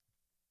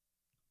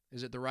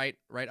 is it the right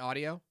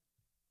audio?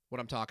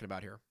 What I'm talking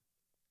about here.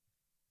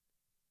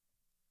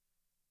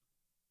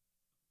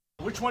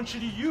 Which one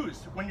should you use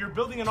when you're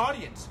building an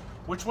audience?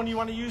 Which one do you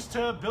want to use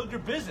to build your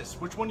business?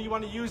 Which one do you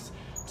want to use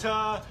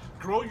to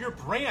grow your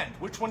brand?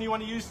 Which one do you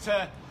want to use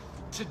to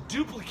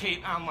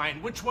duplicate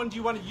online? Which one do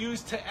you want to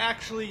use to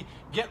actually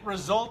get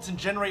results and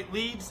generate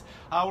leads?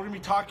 We're going to be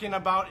talking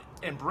about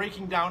and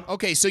breaking down.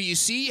 Okay, so you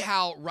see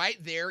how right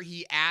there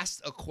he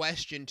asked a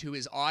question to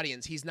his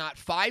audience. He's not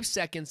 5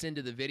 seconds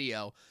into the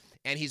video,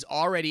 and he's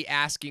already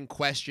asking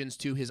questions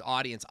to his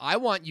audience. I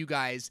want you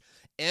guys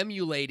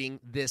emulating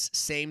this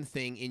same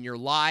thing in your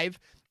live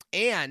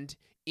and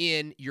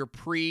in your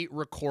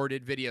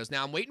pre-recorded videos.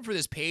 Now, I'm waiting for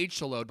this page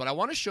to load, but I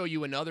want to show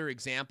you another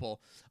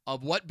example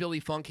of what Billy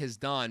Funk has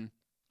done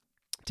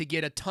to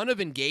get a ton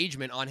of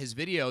engagement on his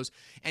videos,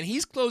 and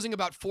he's closing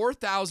about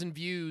 4,000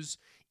 views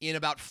in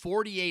about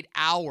 48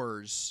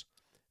 hours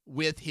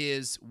with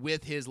his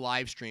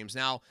live streams.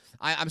 Now,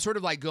 I'm sort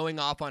of like going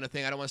off on a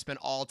thing. I don't want to spend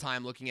all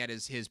time looking at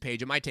his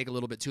page. It might take a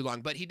little bit too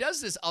long, but he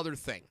does this other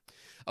thing,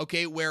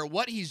 okay, where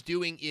what he's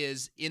doing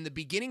is in the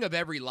beginning of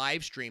every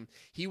live stream,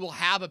 he will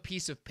have a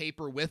piece of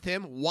paper with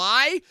him.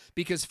 Why?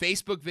 Because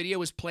Facebook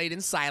video is played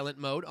in silent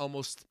mode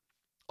almost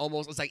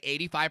it's like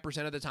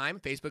 85% of the time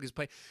Facebook is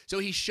played. So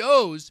he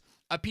shows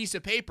a piece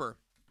of paper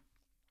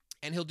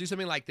and he'll do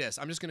something like this.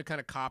 I'm just going to kind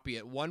of copy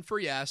it. 1 for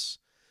yes,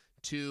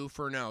 2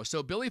 for no.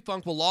 So Billy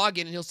Funk will log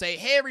in and he'll say,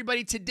 hey,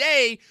 everybody,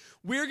 today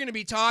we're going to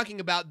be talking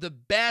about the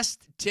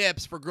best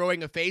tips for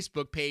growing a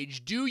Facebook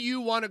page. Do you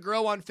want to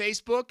grow on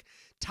Facebook?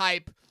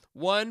 Type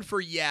 1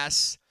 for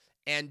yes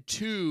and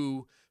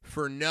 2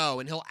 for no.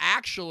 And he'll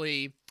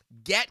actually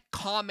get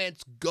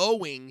comments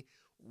going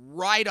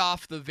right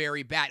off the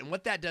very bat. And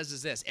what that does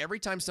is this. Every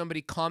time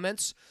somebody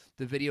comments,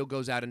 the video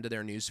goes out into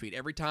their newsfeed.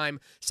 Every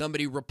time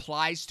somebody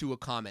replies to a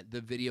comment,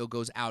 the video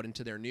goes out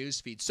into their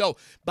newsfeed. So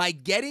by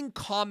getting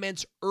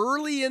comments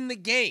early in the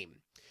game,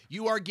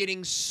 you are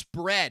getting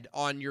spread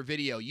on your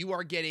video. You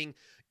are getting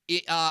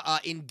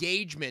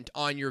engagement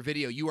on your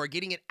video. You are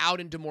getting it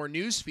out into more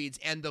news feeds.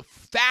 And the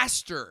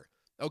faster,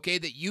 okay,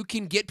 that you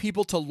can get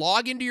people to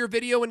log into your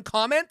video and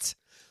comment,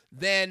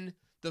 then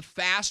the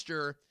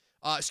faster,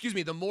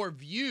 the more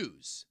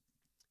views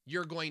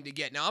you're going to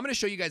get. Now, I'm going to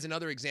show you guys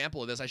another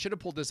example of this. I should have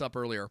pulled this up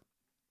earlier,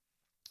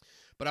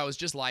 but I was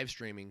just live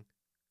streaming.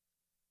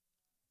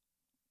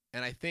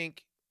 And I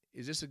think,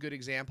 is this a good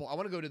example? I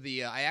want to go to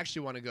the, I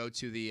actually want to go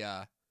to the,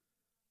 I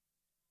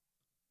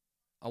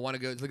want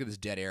to go, look at this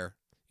dead air.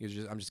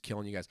 I'm just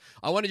killing you guys.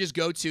 I want to just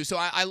go to, so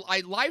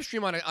I live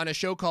stream on a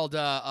show called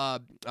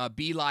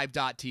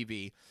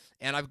BeLive.tv.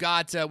 And I've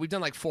got, we've done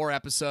like 4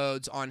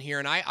 episodes on here,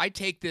 and I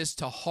take this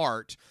to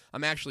heart.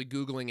 I'm actually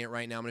Googling it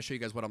right now. I'm going to show you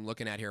guys what I'm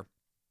looking at here.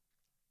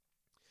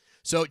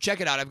 So check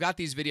it out. I've got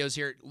these videos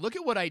here. Look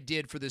at what I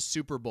did for this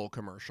Super Bowl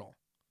commercial.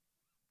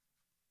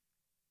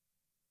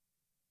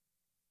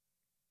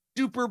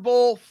 Super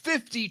Bowl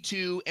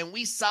 52, and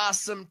we saw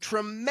some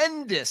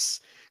tremendous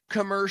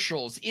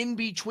commercials in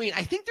between.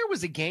 I think there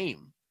was a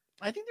game.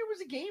 I think there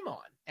was a game on,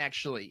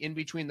 actually, in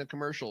between the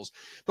commercials.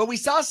 But we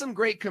saw some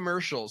great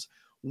commercials.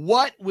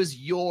 What was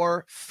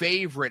your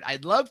favorite?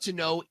 I'd love to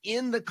know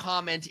in the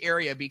comment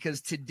area,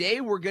 because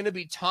today we're going to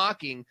be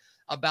talking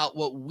about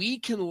what we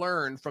can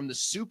learn from the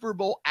Super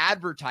Bowl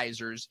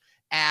advertisers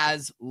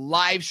as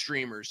live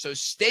streamers. So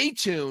stay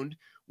tuned.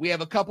 We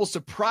have a couple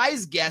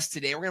surprise guests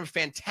today. We're going to have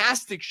a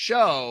fantastic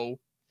show.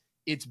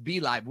 It's Be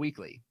Live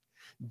Weekly.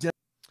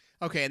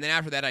 Okay, and then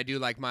after that, I do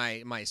like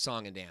my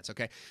song and dance,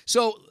 okay?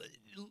 So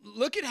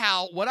look at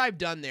how what I've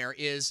done there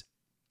is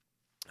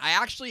I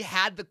actually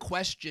had the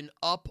question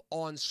up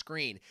on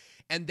screen,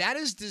 and that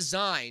is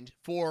designed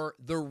for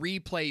the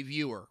replay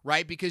viewer,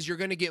 right? Because you're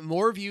going to get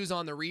more views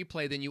on the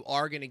replay than you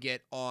are going to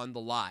get on the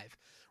live,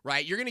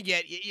 right? You're going to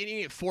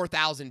get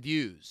 4,000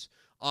 views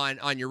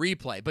on your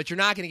replay, but you're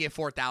not going to get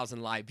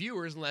 4,000 live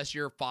viewers unless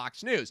you're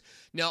Fox News.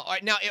 Now,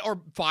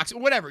 or Fox,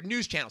 whatever,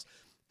 news channels.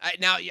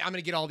 Now I'm going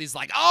to get all these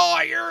like,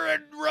 oh, you're a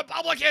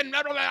Republican,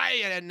 blah, blah, blah,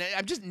 and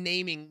I'm just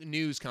naming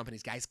news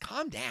companies. Guys,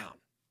 calm down.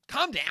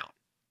 Calm down.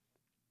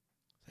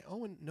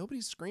 Oh, and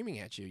nobody's screaming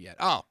at you yet.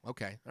 Oh,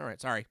 okay. All right.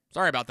 Sorry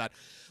about that.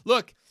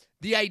 Look,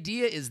 the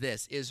idea is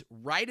this, is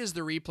right as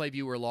the replay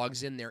viewer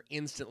logs in, they're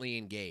instantly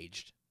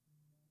engaged.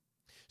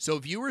 So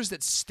viewers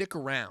that stick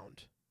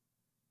around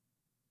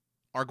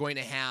are going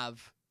to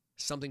have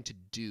something to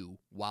do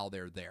while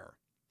they're there.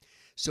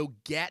 So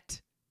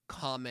get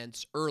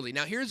comments early.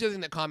 Now, here's the other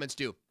thing that comments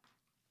do.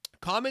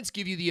 Comments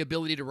give you the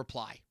ability to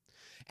reply.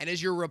 And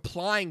as you're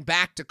replying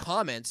back to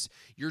comments,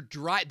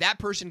 that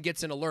person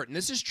gets an alert. And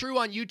this is true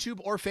on YouTube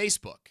or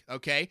Facebook,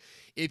 okay?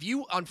 If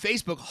you, on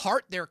Facebook,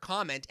 heart their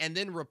comment and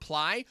then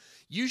reply,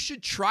 you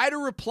should try to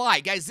reply.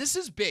 Guys, this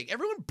is big.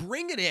 Everyone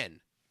bring it in.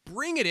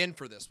 Bring it in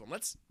for this one. Oh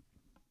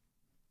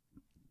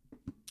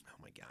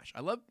my gosh.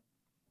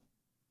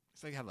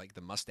 It's like how like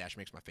the mustache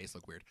makes my face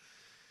look weird.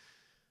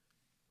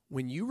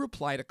 When you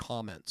reply to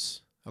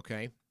comments,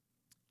 okay,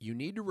 you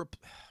need to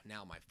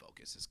now my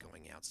focus is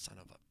going out, son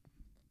of a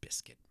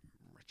biscuit,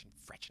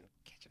 fretching,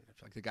 catching,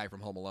 like the guy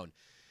from Home Alone.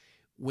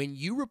 When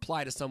you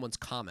reply to someone's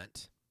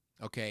comment,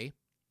 okay,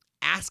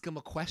 ask them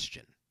a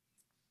question.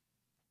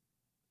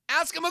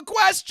 Ask them a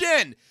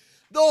question.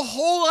 The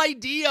whole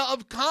idea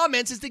of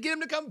comments is to get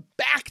them to come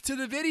back to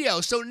the video.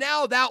 So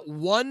now that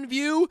one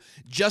view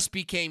just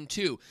became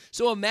 2.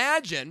 So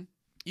imagine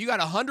you got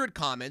 100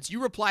 comments.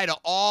 You reply to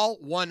all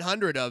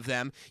 100 of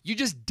them. You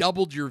just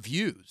doubled your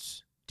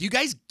views. Do you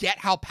guys get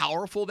how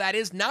powerful that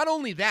is? Not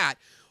only that,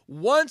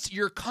 once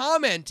you're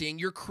commenting,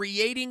 you're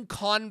creating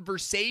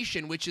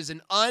conversation, which is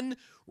an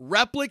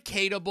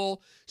unreplicatable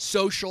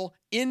social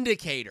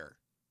indicator.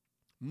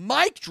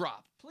 Mic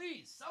drop,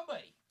 please,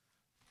 somebody.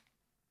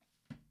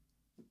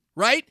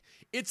 Right?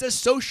 It's a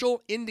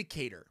social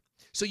indicator.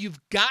 So you've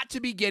got to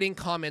be getting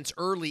comments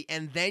early,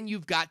 and then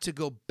you've got to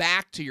go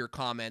back to your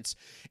comments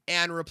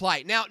and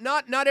reply. Now,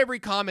 not every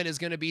comment is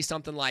going to be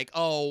something like,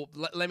 oh,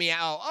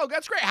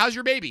 that's great. How's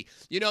your baby?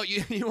 You know,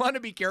 you want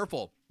to be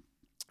careful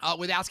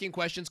with asking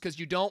questions because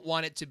you don't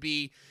want it to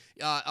be,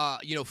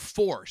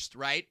 forced,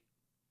 right?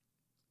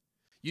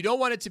 You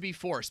don't want it to be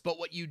forced, but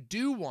what you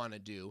do want to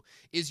do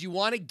is you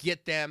want to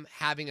get them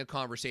having a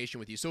conversation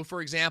with you. So, for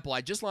example,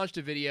 I just launched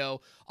a video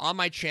on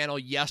my channel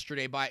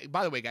yesterday. By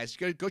the way, guys,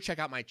 go check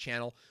out my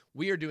channel.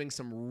 We are doing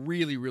some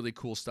really, really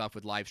cool stuff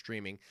with live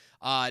streaming.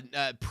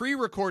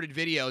 Pre-recorded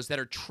videos that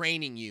are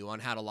training you on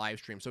how to live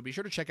stream. So be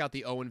sure to check out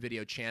the Owen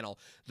Video channel,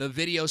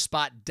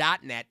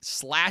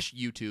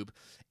 thevideospot.net/YouTube.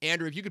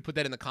 Andrew, if you could put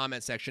that in the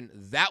comment section,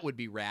 that would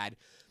be rad.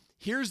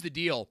 Here's the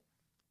deal,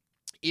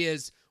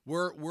 is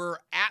we're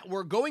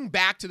going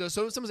back to those.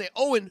 So someone say,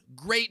 Owen,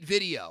 great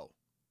video.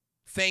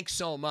 Thanks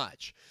so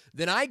much.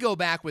 Then I go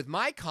back with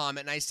my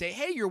comment and I say,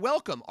 hey, you're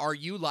welcome. Are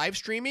you live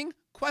streaming? ?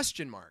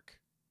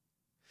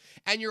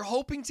 And you're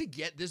hoping to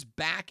get this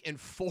back and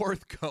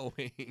forth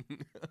going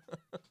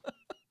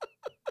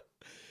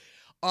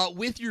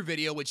with your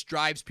video, which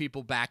drives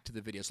people back to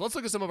the video. So let's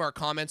look at some of our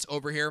comments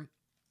over here.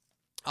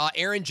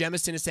 Aaron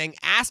Jemison is saying,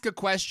 ask a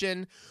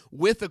question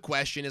with a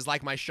question is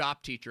like my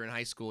shop teacher in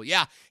high school.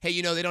 Yeah. Hey,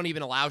 they don't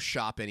even allow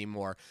shop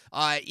anymore.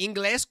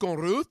 Inglés con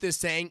Ruth is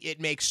saying it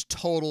makes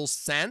total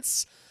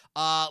sense.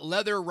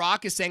 Leather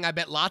Rock is saying, I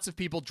bet lots of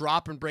people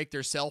drop and break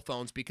their cell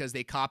phones because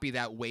they copy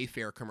that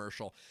Wayfair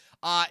commercial.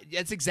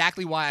 That's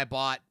exactly why I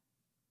bought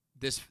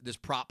this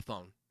prop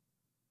phone.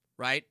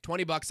 Right?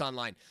 $20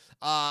 online.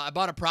 I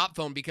bought a prop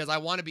phone because I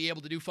want to be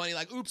able to do funny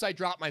like, oops, I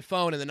dropped my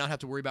phone, and then not have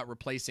to worry about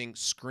replacing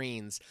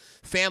screens.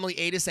 Family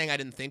 8 is saying, I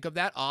didn't think of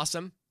that.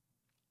 Awesome.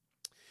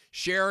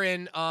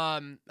 Sharon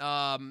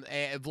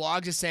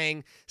Vlogs is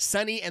saying,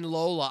 Sunny and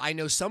Lola, I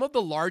know some of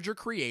the larger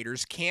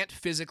creators can't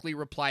physically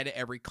reply to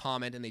every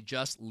comment and they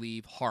just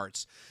leave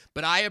hearts.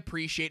 But I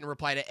appreciate and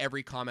reply to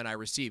every comment I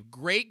receive.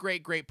 Great,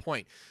 great, great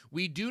point.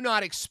 We do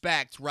not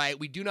expect, right?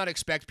 We do not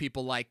expect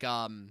people like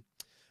Evan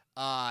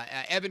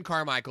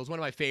Carmichael is one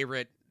of my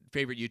favorite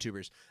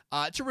YouTubers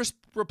to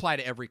reply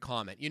to every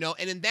comment,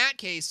 and in that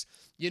case,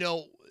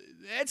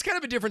 it's kind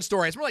of a different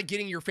story. It's more like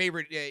getting your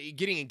favorite,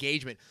 getting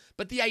engagement.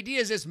 But the idea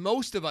is this: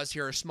 most of us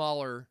here are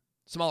smaller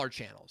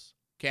channels.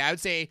 Okay, I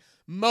would say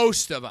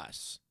most of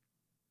us,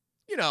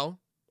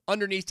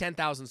 underneath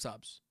 10,000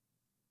 subs,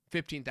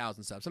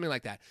 15,000 subs, something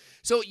like that.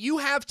 So you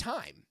have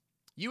time.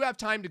 You have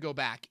time to go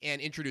back and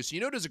introduce.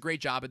 Does a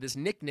great job at this.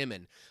 Nick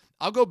Nimmin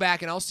I'll go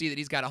back and I'll see that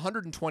he's got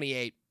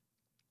 128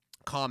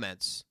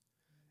 comments,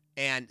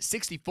 and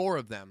 64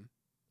 of them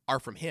are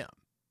from him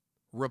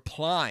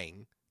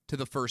replying to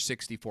the first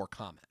 64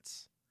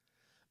 comments.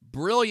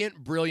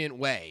 Brilliant, brilliant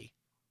way,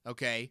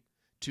 okay,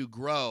 to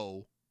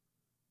grow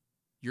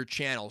your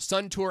channel.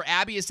 Sun Tour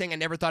Abby is saying, I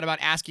never thought about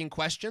asking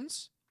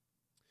questions.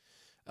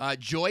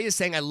 Joy is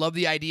saying, I love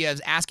the idea of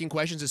asking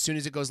questions as soon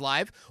as it goes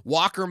live.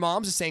 Walker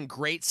Moms is saying,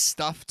 great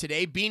stuff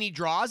today. Beanie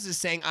Draws is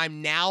saying,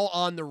 I'm now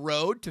on the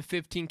road to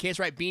 15K. That's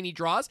right, Beanie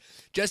Draws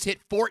just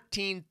hit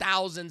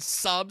 14,000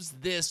 subs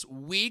this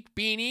week.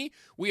 Beanie,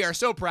 we are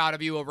so proud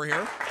of you over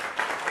here.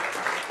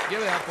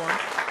 Give it up for him.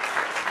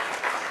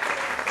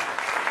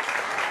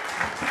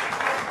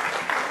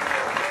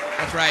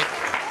 That's right.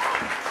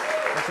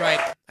 That's right.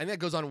 I think that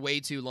goes on way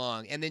too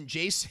long. And then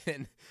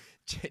Jason,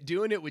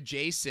 doing it with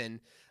Jason,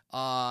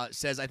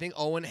 says, I think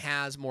Owen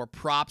has more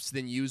props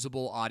than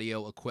usable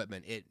audio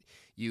equipment. That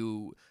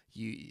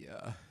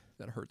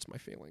hurts my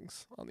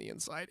feelings on the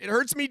inside. It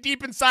hurts me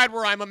deep inside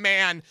where I'm a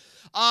man.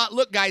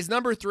 Look, guys,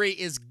 number 3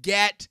 is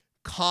get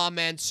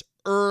comments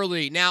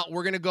early. Now,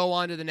 we're going to go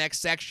on to the next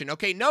section.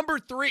 Okay, number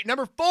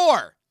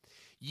 4,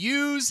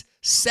 use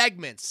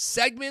segments.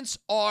 Segments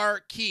are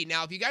key.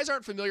 Now, if you guys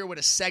aren't familiar what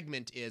a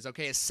segment is,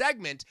 okay, a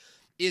segment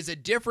is a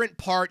different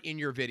part in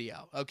your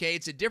video, okay?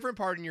 It's a different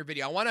part in your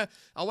video.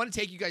 I want to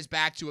take you guys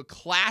back to a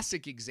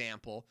classic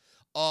example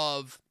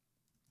of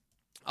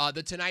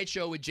The Tonight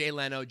Show with Jay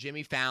Leno,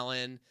 Jimmy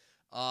Fallon,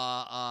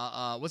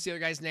 what's the other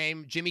guy's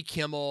name? Jimmy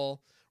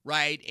Kimmel,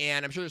 right?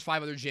 And I'm sure there's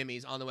 5 other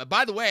Jimmys on the web.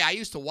 By the way, I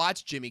used to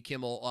watch Jimmy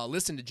Kimmel,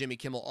 listen to Jimmy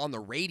Kimmel on the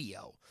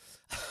radio.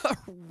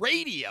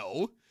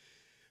 Radio?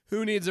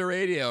 Who needs a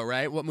radio,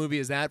 right? What movie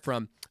is that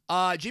from?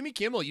 Jimmy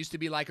Kimmel used to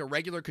be like a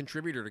regular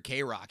contributor to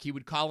K-Rock. He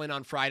would call in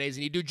on Fridays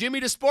and he'd do Jimmy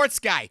the Sports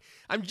Guy.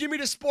 I'm Jimmy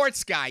the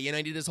Sports Guy. You know,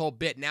 he did this whole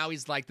bit. Now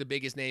he's like the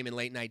biggest name in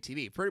late night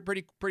TV.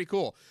 Pretty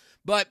cool.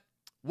 But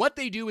what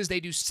they do is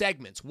they do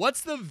segments.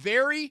 What's the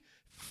very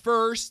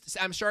first,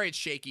 I'm sorry it's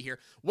shaky here.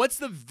 What's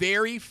the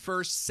very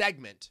first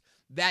segment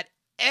that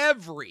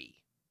every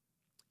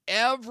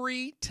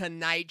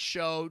Tonight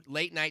Show,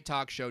 late night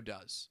talk show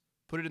does?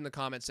 Put it in the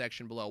comment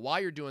section below.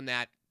 While you're doing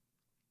that,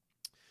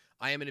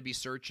 I am going to be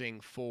searching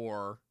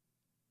for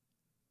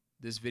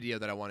this video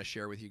that I want to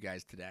share with you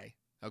guys today,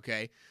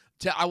 okay?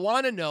 I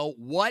want to know,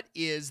 what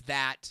is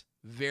that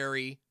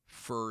very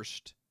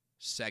first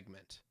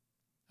segment,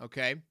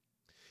 okay?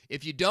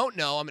 If you don't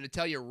know, I'm going to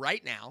tell you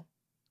right now,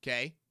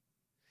 okay?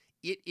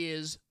 It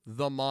is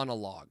the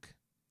monologue.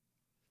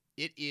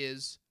 It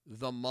is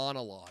the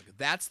monologue.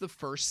 That's the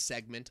first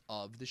segment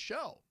of the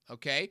show,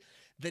 okay?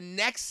 The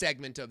next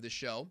segment of the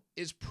show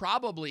is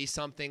probably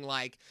something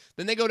like,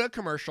 then they go to a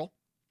commercial,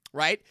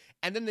 right?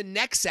 And then the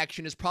next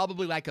section is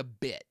probably like a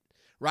bit,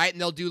 right?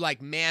 And they'll do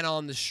like man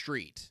on the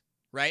street,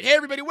 right? Hey,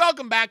 everybody,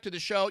 welcome back to the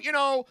show. You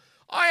know,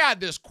 I had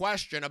this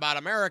question about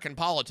American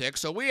politics,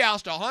 so we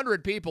asked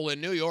 100 people in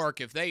New York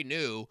if they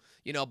knew,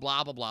 you know,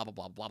 blah, blah, blah, blah,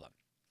 blah, blah, blah,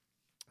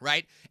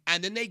 right?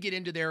 And then they get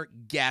into their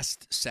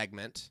guest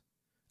segment,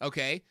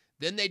 okay?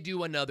 Then they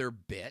do another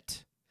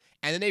bit,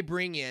 and then they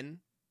bring in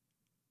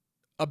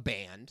a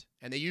band,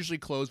 and they usually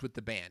close with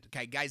the band.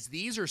 Okay, guys,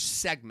 these are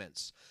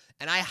segments,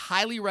 and I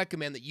highly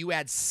recommend that you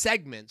add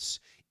segments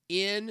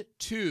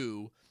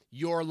into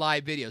your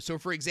live video. So,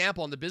 for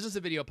example, on the Business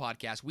of Video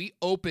podcast, we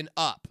open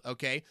up,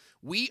 okay?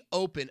 We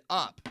open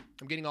up.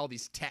 I'm getting all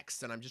these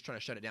texts, and I'm just trying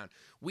to shut it down.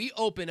 We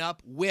open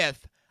up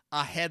with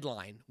a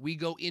headline. We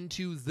go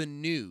into the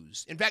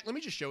news. In fact, let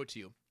me just show it to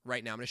you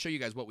right now. I'm going to show you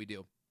guys what we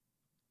do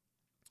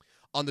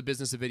on the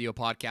Business of Video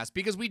podcast,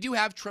 because we do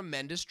have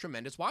tremendous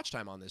watch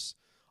time on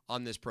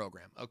this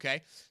program,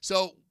 okay?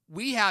 So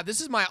we have, this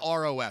is my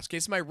ROS, okay?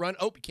 It's my run,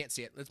 oh, you can't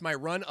see it. It's my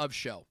run of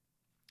show,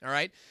 all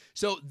right?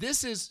 So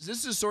this is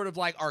sort of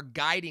like our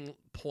guiding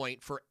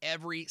point for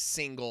every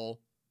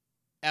single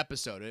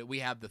episode. We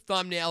have the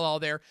thumbnail all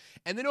there.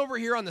 And then over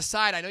here on the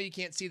side, I know you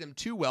can't see them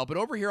too well, but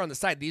over here on the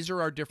side, these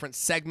are our different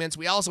segments.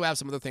 We also have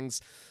some other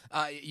things,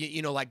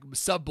 you know, like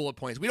sub-bullet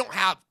points. We don't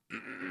have...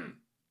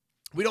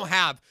 We don't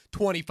have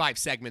 25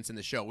 segments in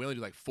the show. We only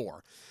do like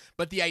 4.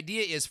 But the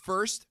idea is,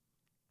 first,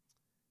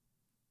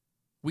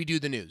 we do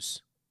the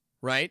news,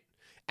 right?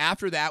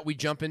 After that, we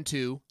jump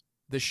into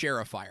the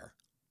Sherifier,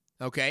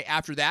 okay?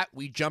 After that,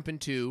 we jump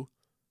into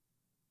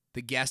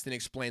the guest and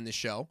explain the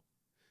show.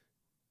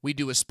 We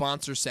do a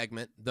sponsor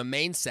segment, the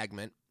main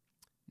segment,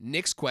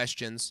 Nick's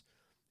questions,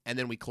 and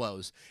then we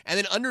close. And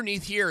then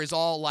underneath here is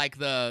all like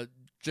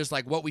just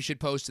like what we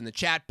should post in the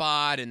chat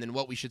bot, and then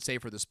what we should say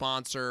for the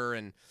sponsor,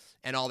 and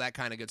all that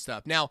kind of good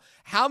stuff. Now,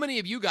 how many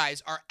of you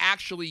guys are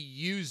actually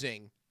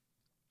using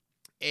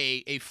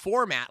a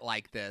format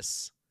like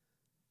this?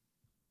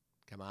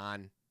 Come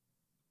on.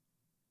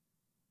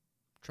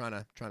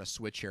 Trying to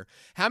switch here.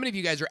 How many of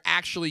you guys are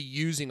actually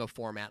using a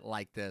format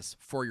like this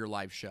for your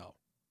live show?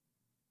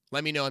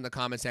 Let me know in the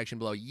comment section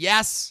below.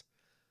 Yes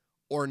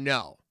or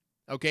no.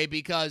 Okay,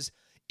 because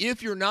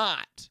if you're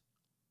not,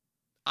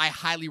 I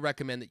highly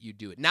recommend that you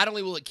do it. Not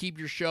only will it keep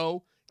your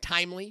show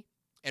timely,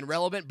 and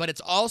relevant, but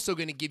it's also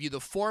going to give you the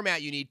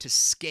format you need to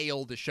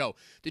scale the show,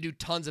 to do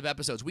tons of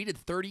episodes. We did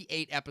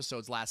 38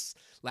 episodes last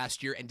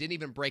year and didn't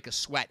even break a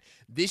sweat.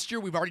 This year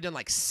we've already done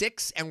like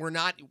 6, and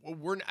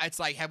it's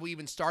like, have we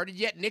even started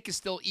yet? Nick is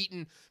still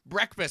eating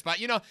breakfast, but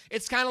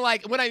it's kind of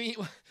like,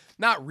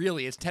 not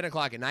really, it's 10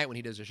 o'clock at night when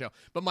he does the show.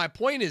 But my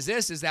point is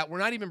this, is that we're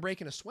not even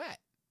breaking a sweat.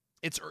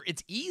 It's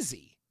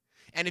easy.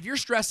 And if you're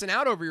stressing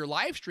out over your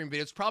live stream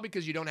video, it's probably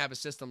because you don't have a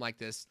system like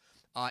this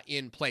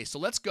in place. So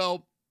let's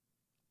go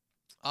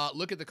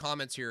look at the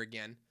comments here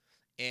again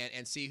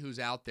and see who's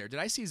out there. Did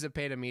I see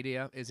Zepeda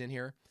Media is in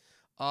here?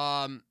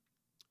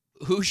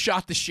 Who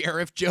shot the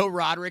sheriff? Joe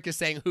Roderick is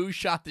saying, who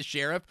shot the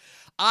sheriff?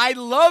 I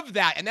love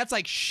that. And that's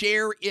like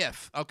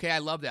share-if. Okay, I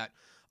love that.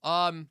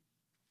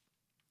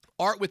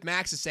 Art with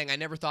Max is saying, I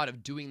never thought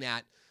of doing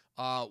that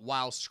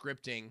while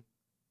scripting.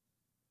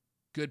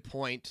 Good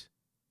point.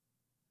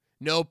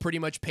 No, pretty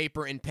much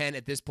paper and pen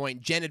at this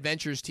point. Jen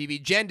Adventures TV.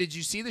 Jen, did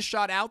you see the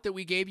shout out that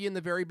we gave you in the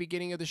very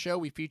beginning of the show?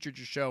 We featured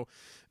your show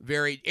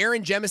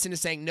Aaron Jemison is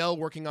saying, no,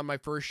 working on my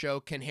first show.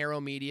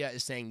 Kenhero Media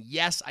is saying,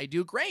 yes, I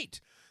do. Great.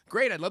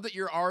 Great. I love that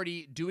you're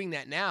already doing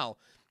that now.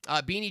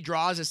 Beanie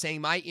Draws is saying,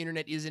 my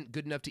internet isn't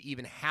good enough to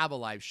even have a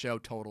live show.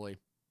 Totally.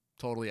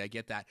 I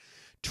get that.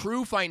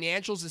 True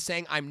Financials is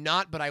saying, I'm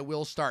not, but I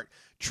will start.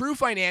 True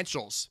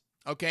Financials.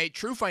 Okay.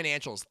 True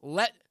Financials.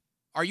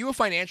 Are you a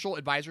financial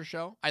advisor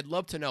show? I'd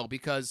love to know,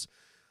 because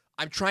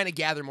I'm trying to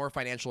gather more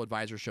financial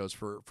advisor shows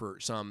for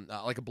some,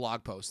 like a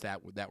blog post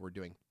that we're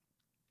doing.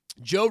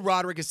 Joe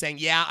Roderick is saying,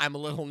 yeah, I'm a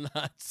little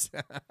nuts.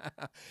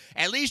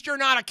 At least you're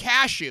not a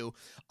cashew.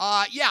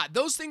 Yeah,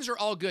 those things are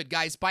all good,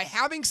 guys. By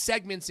having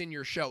segments in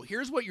your show,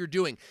 here's what you're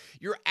doing.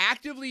 You're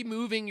actively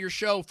moving your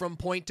show from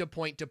point to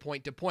point to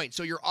point to point.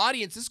 So your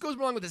audience, this goes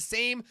along with the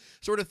same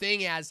sort of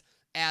thing as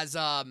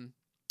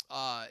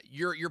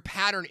your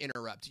pattern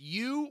interrupt.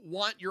 You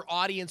want your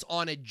audience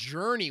on a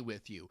journey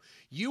with you.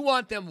 You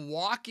want them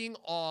walking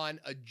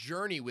on a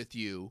journey with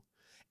you,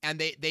 and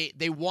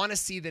they want to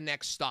see the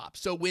next stop.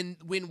 So when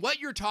what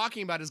you're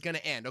talking about is going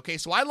to end, okay,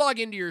 so I log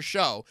into your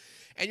show,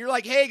 and you're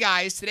like, hey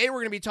guys, today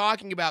we're going to be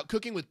talking about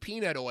cooking with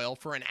peanut oil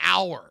for an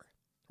hour,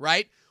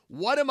 right?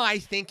 What am I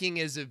thinking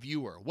as a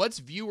viewer? What's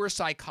viewer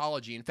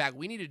psychology? In fact,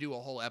 we need to do a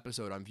whole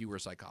episode on viewer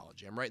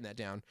psychology. I'm writing that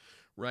down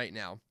right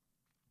now.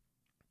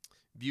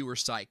 Viewer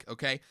psych,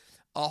 okay?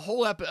 A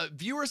whole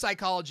viewer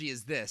psychology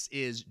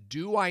is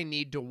do I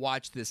need to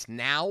watch this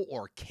now,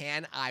 or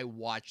can I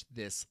watch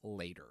this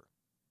later?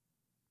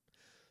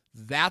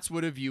 That's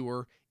what a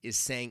viewer is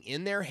saying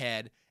in their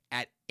head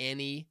at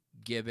any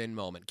given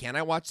moment. Can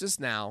I watch this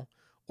now,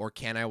 or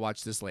can I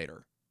watch this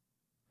later?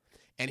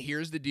 And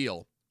here's the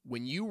deal.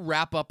 When you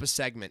wrap up a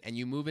segment and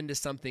you move into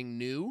something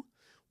new,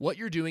 what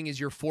you're doing is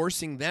you're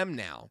forcing them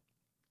now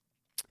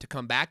to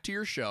come back to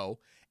your show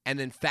and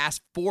then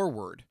fast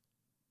forward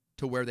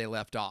to where they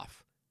left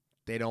off.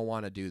 They don't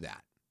want to do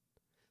that.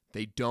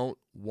 They don't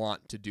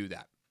want to do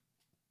that.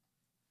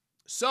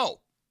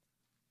 So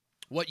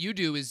what you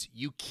do is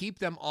you keep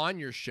them on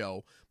your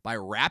show by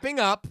wrapping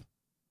up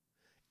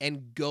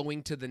and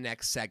going to the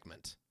next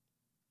segment.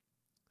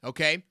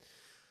 Okay?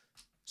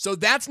 So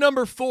that's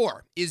number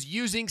 4, is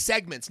using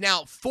segments.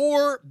 Now,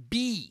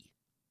 4B,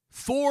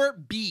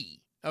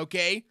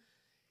 okay,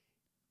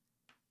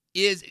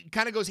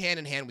 kind of goes hand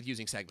in hand with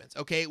using segments,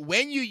 okay?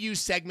 When you use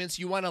segments,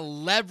 you want to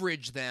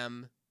leverage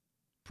them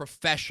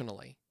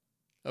professionally,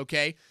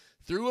 okay?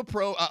 Through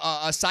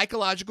a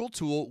psychological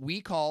tool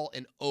we call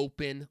an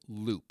open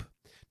loop.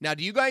 Now,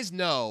 do you guys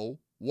know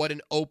what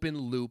an open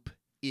loop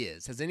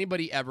is? Has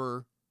anybody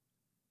ever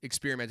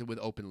experimented with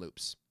open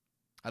loops?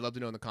 I'd love to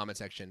know in the comment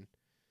section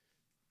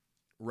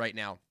right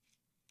now.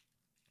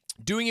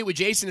 Doing it with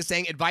Jason is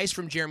saying, advice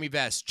from Jeremy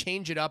Vest,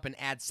 change it up and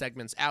add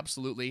segments.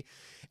 Absolutely.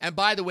 And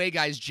by the way,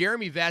 guys,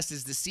 Jeremy Vest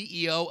is the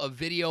CEO of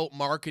Video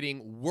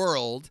Marketing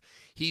World.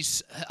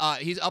 He's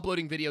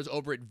uploading videos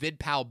over at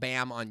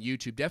VidPowBam on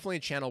YouTube. Definitely a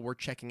channel worth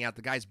checking out.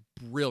 The guy's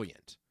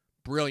brilliant,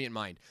 brilliant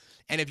mind.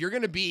 And if you're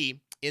going to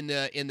be in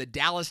the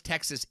Dallas,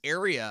 Texas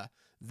area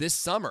this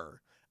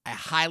summer, I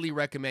highly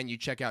recommend you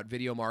check out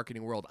Video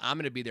Marketing World. I'm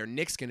going to be there.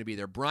 Nick's going to be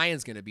there.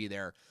 Brian's going to be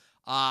there.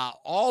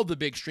 All the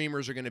big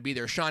streamers are going to be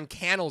there. Sean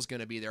Cannell's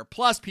going to be there.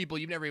 Plus, people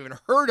you've never even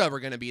heard of are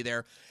going to be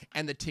there.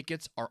 And the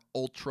tickets are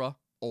ultra,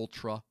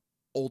 ultra,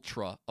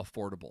 ultra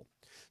affordable.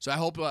 So I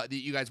hope that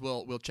you guys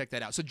will check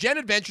that out. So Jen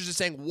Adventures is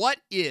saying, what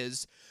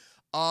is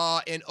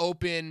an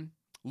open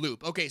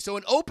loop? Okay, so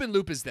an open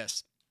loop is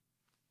this.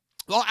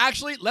 Well,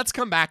 actually, let's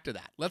come back to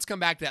that.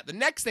 The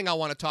next thing I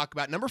want to talk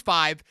about, number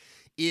 5,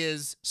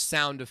 is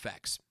sound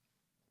effects.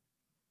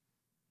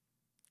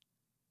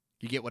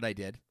 You get what I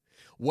did?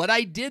 What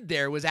I did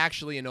there was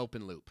actually an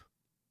open loop.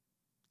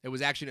 It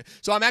was actually,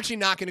 so I'm actually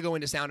not going to go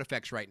into sound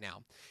effects right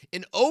now.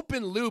 An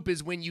open loop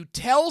is when you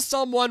tell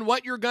someone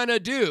what you're going to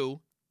do,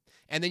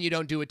 and then you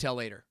don't do it till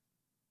later.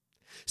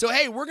 So,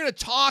 hey, we're going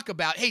to talk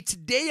about, hey,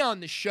 today on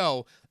the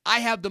show,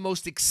 I have the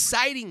most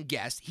exciting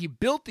guest. He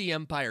built the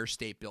Empire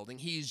State Building.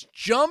 He's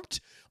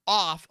jumped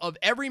off of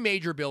every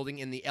major building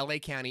in the LA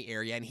County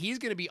area, and he's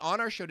going to be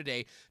on our show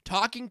today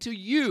talking to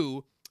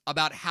you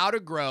about how to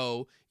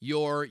grow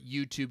your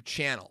YouTube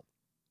channel.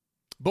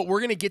 But we're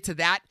going to get to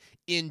that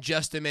in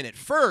just a minute.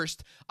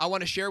 First, I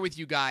want to share with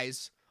you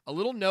guys a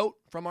little note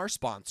from our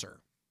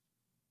sponsor,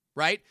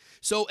 right?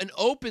 So an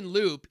open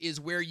loop is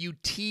where you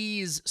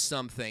tease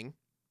something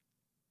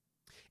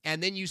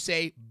and then you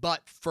say,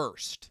 but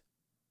first,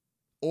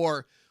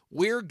 or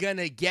we're going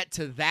to get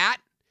to that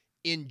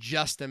in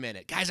just a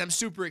minute. Guys, I'm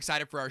super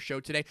excited for our show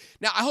today.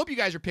 Now, I hope you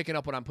guys are picking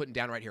up what I'm putting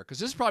down right here, because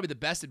this is probably the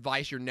best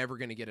advice you're never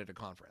going to get at a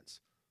conference.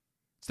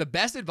 It's the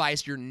best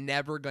advice you're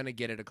never going to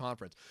get at a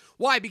conference.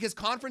 Why? Because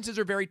conferences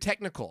are very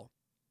technical.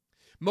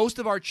 Most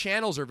of our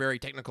channels are very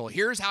technical.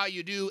 Here's how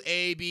you do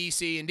A, B,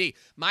 C, and D.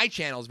 My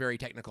channel is very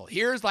technical.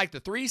 Here's like the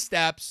 3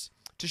 steps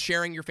to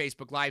sharing your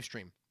Facebook live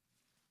stream.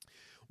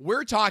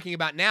 We're talking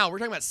about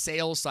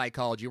sales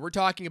psychology. We're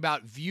talking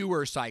about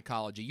viewer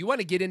psychology. You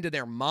want to get into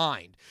their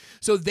mind.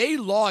 So they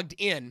logged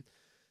in.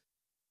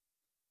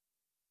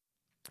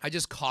 I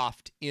just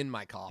coughed in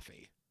my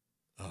coffee,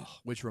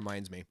 which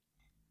reminds me,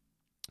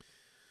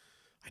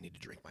 I need to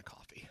drink my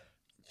coffee.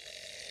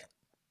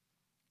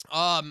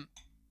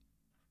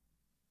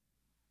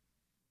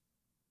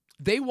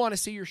 They want to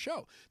see your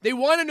show. They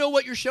want to know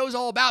what your show's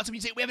all about. So when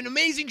you say, we have an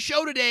amazing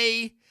show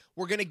today,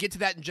 we're going to get to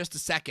that in just a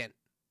second.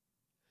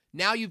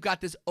 Now you've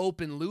got this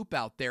open loop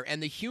out there,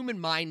 and the human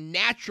mind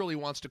naturally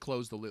wants to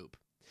close the loop.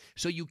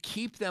 So you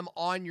keep them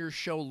on your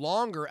show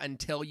longer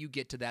until you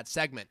get to that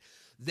segment.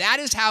 That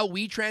is how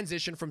we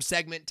transition from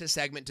segment to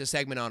segment to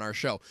segment on our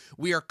show.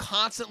 We are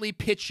constantly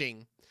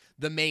pitching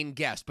the main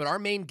guest, but our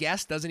main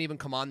guest doesn't even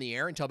come on the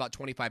air until about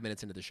 25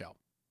 minutes into the show.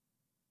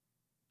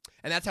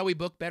 And that's how we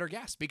book better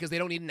guests, because they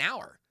don't need an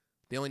hour.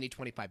 They only need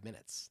 25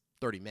 minutes,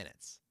 30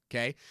 minutes,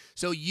 okay?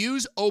 So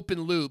use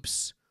open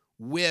loops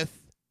with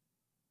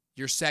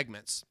your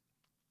segments.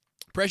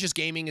 Precious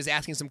Gaming is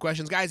asking some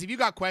questions. Guys, if you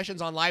got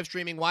questions on live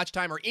streaming, watch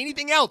time, or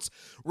anything else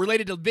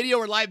related to video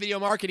or live video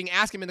marketing,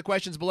 ask them in the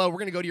questions below. We're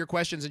going to go to your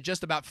questions in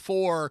just about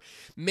 4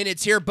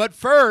 minutes here. But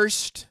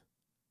first,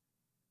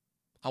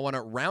 I want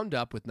to round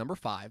up with number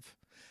 5,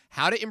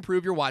 how to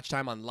improve your watch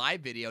time on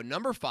live video.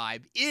 Number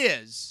 5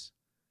 is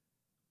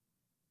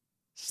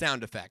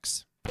sound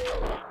effects.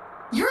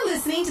 You're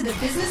listening to the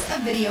Business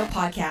of Video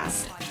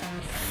podcast,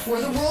 where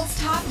the world's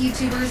top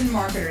YouTubers and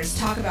marketers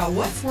talk about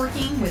what's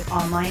working with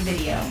online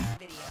video.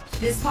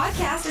 This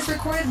podcast is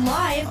recorded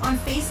live on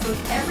Facebook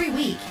every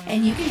week,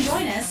 and you can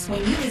join us when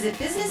you visit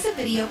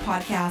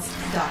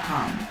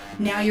businessofvideopodcast.com.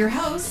 Now your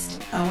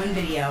host, Owen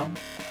Video.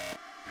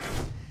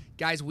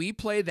 Guys, we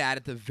play that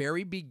at the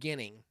very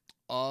beginning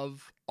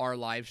of our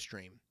live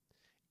stream,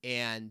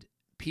 and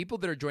people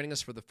that are joining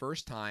us for the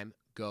first time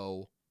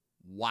go,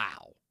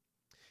 wow.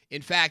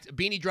 In fact,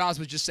 Beanie Drops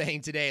was just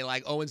saying today,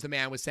 like, Owen's the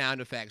man with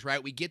sound effects,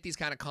 right? We get these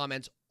kind of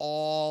comments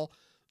all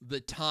the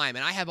time,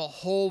 and I have a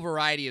whole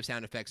variety of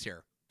sound effects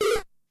here.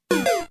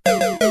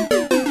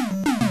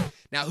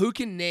 Now, who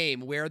can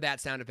name where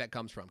that sound effect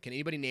comes from? Can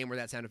anybody name where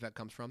that sound effect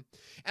comes from?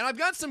 And I've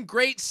got some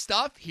great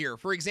stuff here.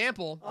 For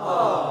example,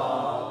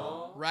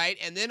 aww, right?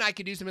 And then I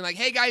could do something like,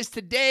 hey, guys,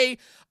 today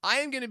I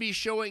am going to be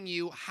showing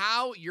you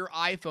how your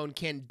iPhone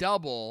can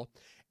double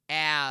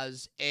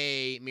as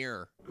a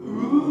mirror.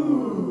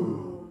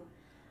 Ooh.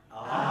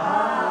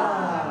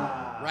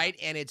 Ah. Right?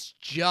 And it's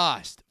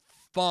just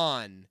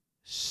fun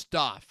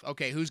stuff.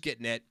 Okay, who's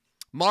getting it?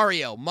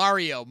 Mario.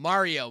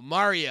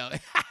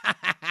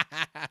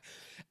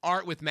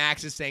 Art with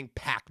Max is saying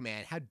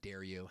Pac-Man. How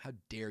dare you? How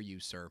dare you,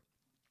 sir?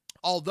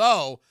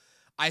 Although,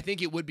 I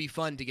think it would be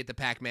fun to get the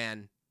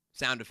Pac-Man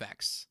sound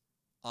effects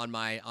on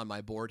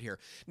my board here.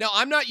 Now,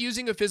 I'm not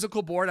using a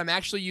physical board. I'm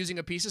actually using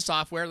a piece of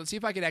software. Let's see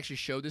if I can actually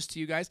show this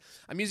to you guys.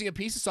 I'm using a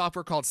piece of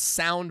software called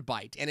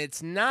SoundBite, and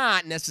it's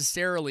not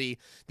necessarily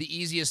the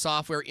easiest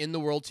software in the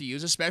world to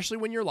use, especially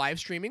when you're live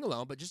streaming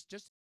alone, but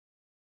just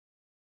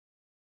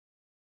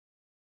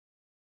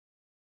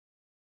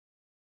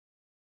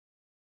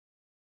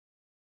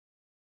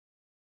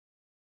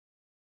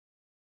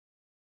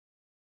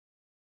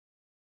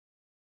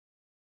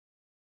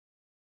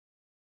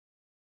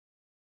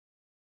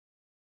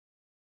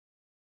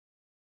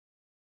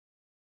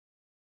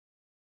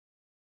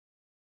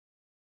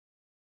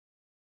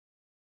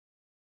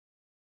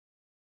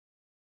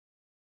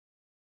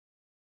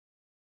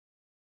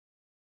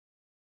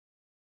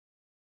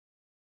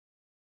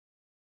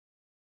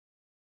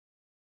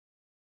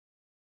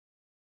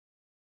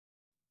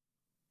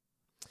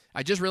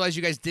I just realized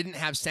you guys didn't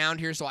have sound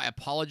here, so I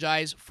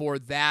apologize for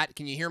that.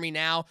 Can you hear me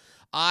now?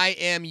 I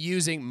am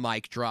using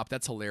mic drop.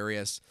 That's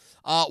hilarious.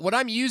 What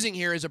I'm using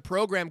here is a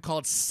program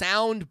called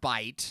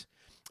SoundBite.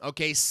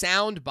 Okay,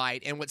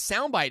 SoundBite. And what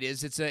SoundBite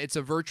is, it's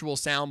a virtual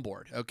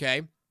soundboard,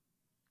 okay?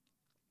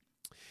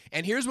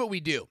 And here's what we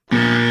do.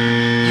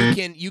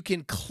 You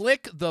can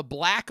click the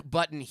black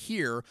button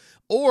here,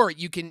 or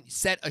you can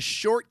set a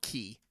short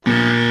key,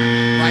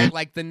 right?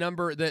 Like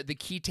the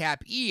key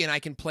tap E, and I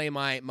can play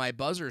my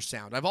buzzer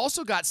sound. I've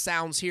also got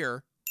sounds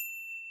here,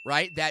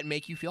 right, that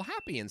make you feel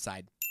happy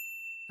inside.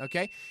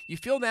 Okay, you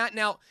feel that?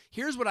 Now,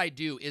 here's what I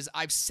do is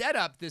I've set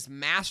up this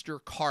master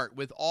cart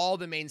with all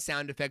the main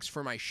sound effects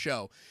for my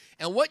show.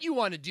 And what you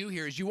want to do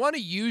here is you want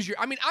to use your,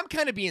 I mean, I'm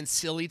kind of being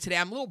silly today.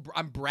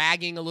 I'm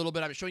bragging a little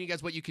bit. I'm showing you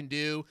guys what you can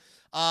do.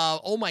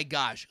 Oh my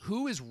gosh,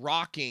 who is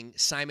rocking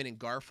Simon and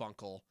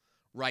Garfunkel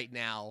right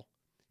now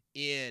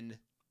in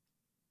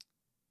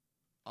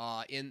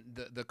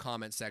the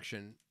comment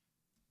section?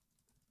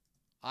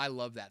 I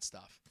love that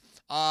stuff.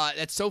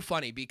 That's so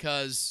funny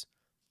because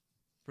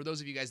for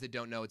those of you guys that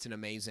don't know, it's an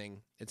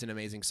amazing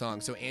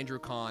song. So Andrew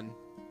Kahn.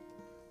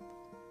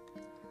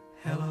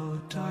 Hello,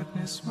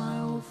 darkness, my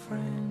old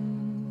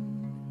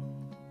friend.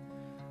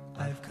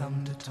 I've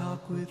come to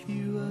talk with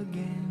you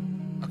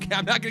again. Okay,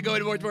 I'm not going to go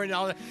into more than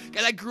all that.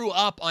 Because I grew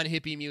up on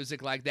hippie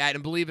music like that.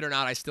 And believe it or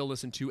not, I still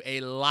listen to a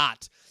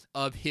lot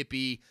of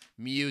hippie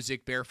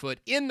music, barefoot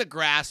in the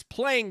grass,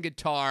 playing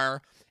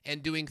guitar,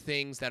 and doing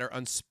things that are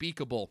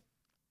unspeakable.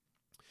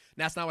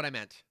 And that's not what I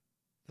meant.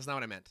 That's not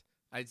what I meant.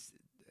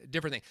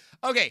 Different thing.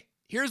 Okay,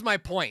 here's my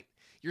point.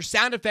 Your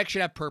sound effects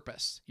should have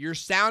purpose. Your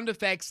sound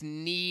effects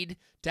need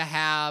to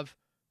have,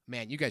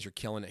 man, you guys are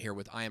killing it here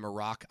with I am a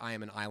rock, I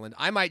am an island.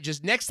 I might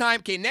just, next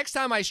time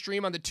I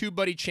stream on the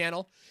TubeBuddy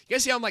channel, you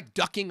guys see how I'm like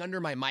ducking under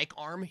my mic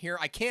arm here?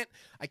 I can't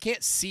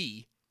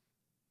see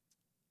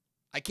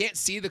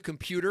the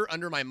computer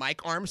under my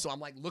mic arm, so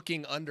I'm like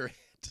looking under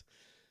it.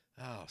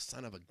 Oh,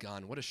 son of a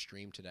gun. What a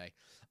stream today.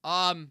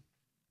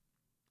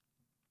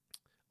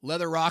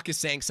 Leather Rock is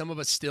saying some of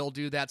us still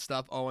do that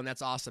stuff. Oh, and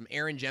that's awesome.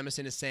 Aaron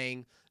Jemison is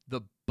saying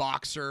the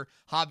boxer.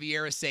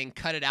 Javier is saying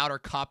cut it out or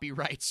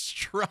copyright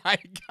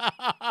strike.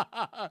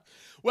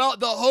 Well,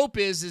 the hope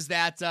is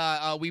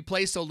that we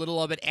play so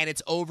little of it and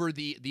it's over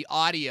the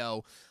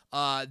audio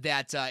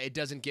that it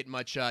doesn't get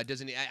much. I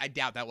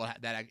doubt that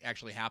that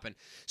actually happen.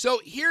 So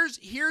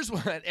here's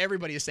what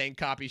everybody is saying.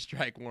 Copy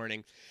strike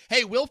warning.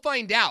 Hey, we'll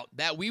find out.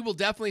 That we will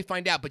definitely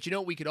find out. But you know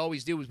what we could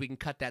always do is we can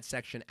cut that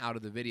section out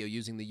of the video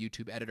using the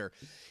YouTube editor.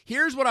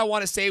 Here's what I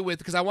want to say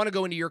because I want to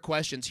go into your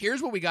questions.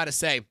 Here's what we got to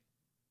say.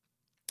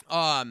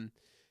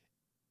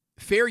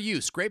 Fair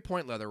use. Great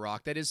point, Leather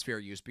Rock. That is fair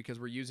use because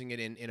we're using it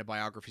in a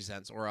biography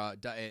sense or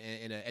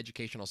in an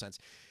educational sense.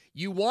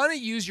 You want to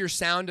use your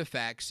sound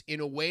effects in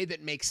a way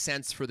that makes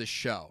sense for the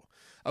show.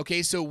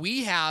 Okay, so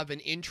we have an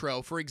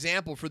intro. For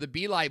example, for the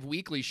Be Live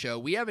Weekly show,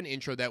 we have an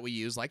intro that we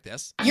use like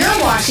this. You're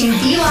watching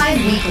Be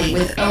Live Weekly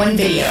with Owen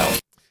Video.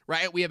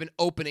 Right, we have an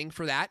opening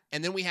for that.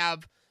 And then we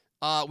have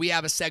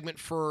a segment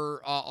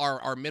for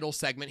our middle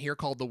segment here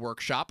called The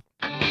Workshop.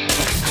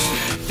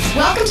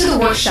 Welcome to The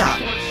Workshop,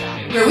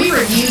 where we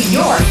review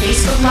your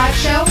Facebook Live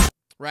show.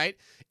 Right,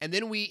 and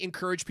then we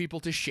encourage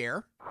people to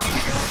share.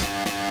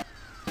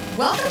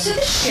 Welcome to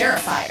the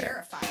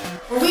Share-a-Fire,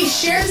 where we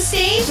share the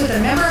stage with a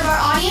member of our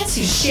audience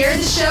who shared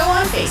the show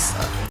on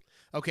Facebook.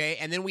 Okay,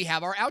 and then we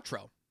have our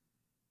outro.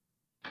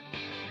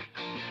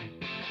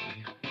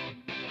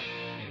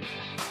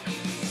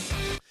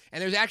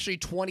 And there's actually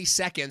 20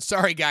 seconds.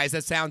 Sorry, guys,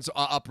 that sounds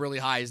up really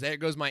high. There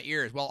goes my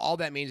ears. Well, all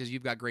that means is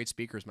you've got great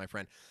speakers, my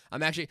friend.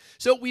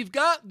 So we've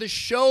got the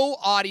show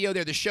audio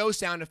there, the show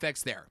sound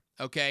effects there,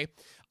 okay?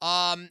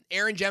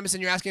 Aaron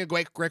Jemison, you're asking a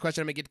great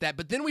question. I'm going to get to that.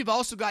 But then we've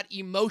also got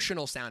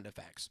emotional sound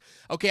effects.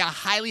 Okay, I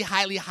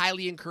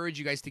highly encourage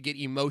you guys to get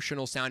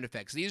emotional sound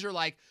effects. These are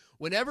like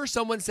whenever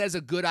someone says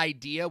a good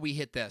idea, we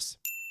hit this.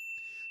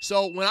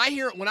 So when I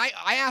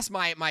ask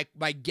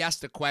my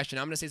guest a question,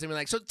 I'm going to say something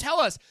like, so tell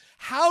us,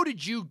 how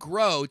did you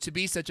grow to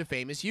be such a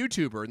famous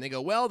YouTuber? And they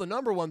go, well, the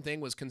number one thing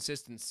was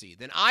consistency.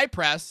 Then I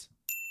press,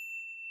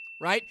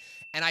 right?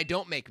 And I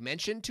don't make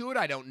mention to it.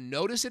 I don't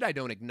notice it. I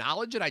don't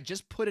acknowledge it. I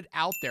just put it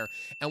out there.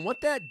 And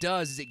what that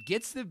does is it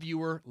gets the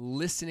viewer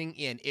listening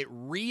in. It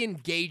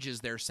re-engages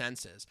their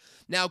senses.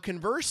 Now,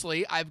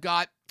 conversely, I've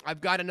got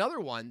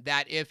another one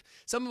that if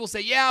someone will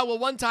say, yeah, well,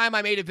 one time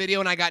I made a video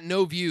and I got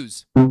no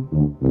views.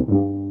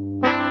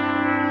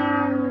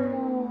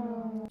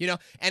 You know,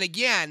 and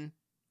again,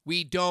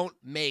 we don't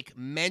make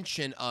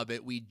mention of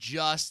it. We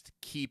just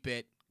keep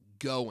it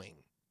going.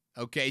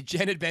 Okay,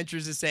 Jen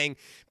Adventures is saying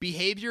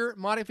behavior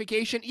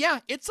modification.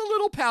 Yeah, it's a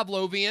little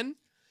Pavlovian.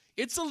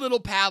 It's a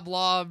little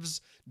Pavlov's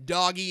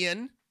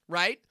doggian,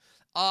 right?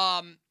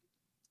 And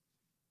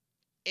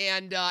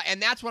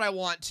that's what I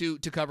want to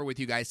cover with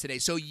you guys today.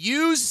 So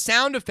use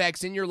sound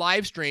effects in your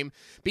live stream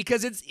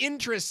because it's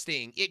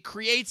interesting. It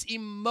creates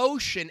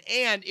emotion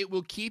and it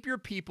will keep your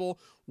people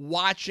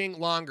watching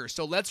longer.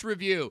 So let's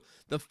review.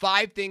 The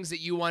 5 things that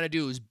you want to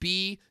do is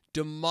be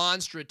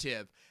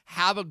demonstrative.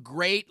 Have a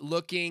great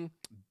looking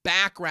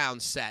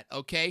background set,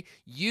 okay?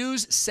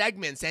 Use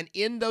segments, and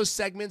in those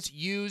segments,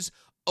 use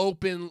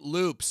open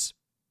loops.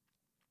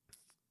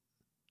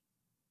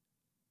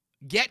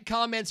 Get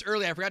comments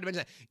early. I forgot to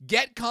mention that.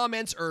 Get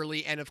comments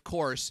early, and of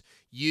course,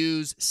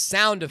 use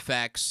sound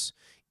effects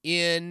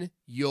in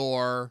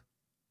your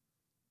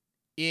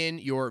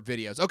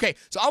videos. Okay,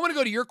 so I want to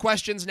go to your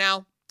questions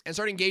now and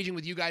start engaging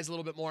with you guys a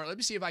little bit more. Let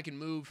me see if I can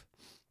move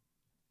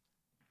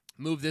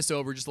this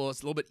over just a little.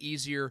 It's a little bit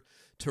easier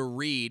to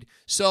read.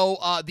 So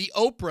the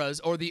Oprahs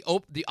or the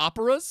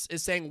operas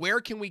is saying, where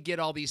can we get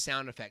all these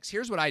sound effects?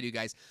 Here's what I do,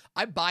 guys.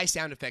 I buy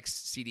sound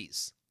effects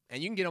CDs.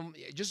 And you can get them,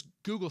 just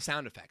Google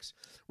sound effects,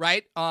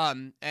 right?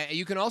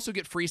 You can also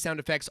get free sound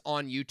effects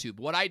on YouTube.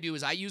 What I do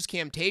is I use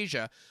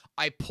Camtasia.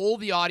 I pull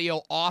the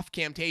audio off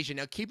Camtasia.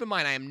 Now, keep in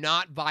mind, I am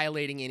not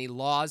violating any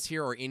laws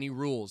here or any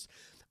rules.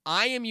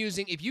 I am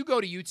using, if you go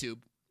to YouTube,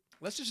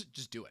 let's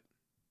just do it.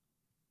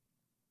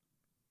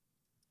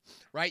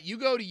 Right? You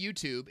go to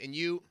YouTube and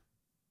you...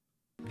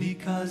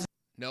 Because...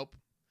 Nope.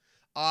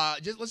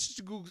 Let's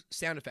just Google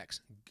sound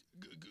effects.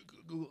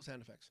 Google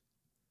sound effects.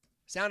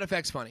 Sound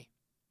effects funny.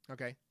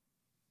 Okay.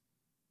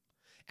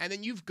 And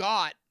then you've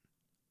got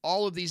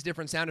all of these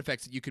different sound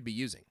effects that you could be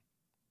using.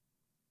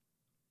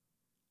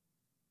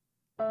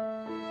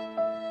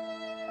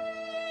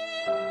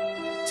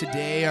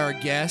 Today, our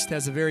guest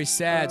has a very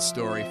sad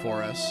story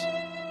for us.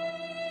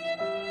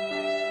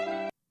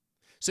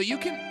 So you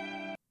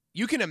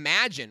can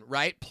imagine,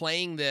 right,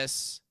 playing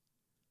this.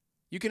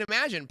 You can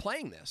imagine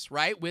playing this,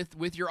 right,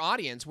 with your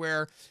audience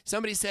where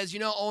somebody says, you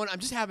know, Owen, I'm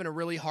just having a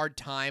really hard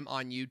time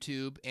on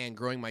YouTube and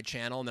growing my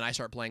channel, and then I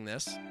start playing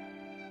this.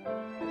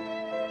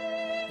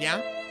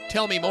 Yeah?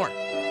 Tell me more.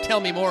 Tell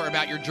me more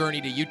about your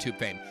journey to YouTube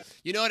fame.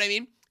 You know what I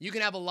mean? You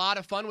can have a lot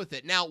of fun with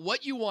it. Now,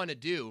 what you want to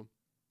do,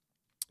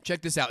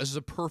 check this out. This is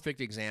a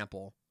perfect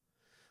example.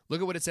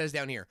 Look at what it says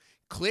down here.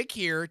 Click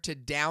here to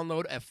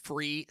download a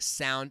free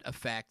sound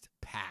effect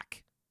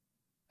pack.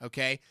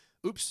 Okay?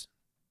 Oops.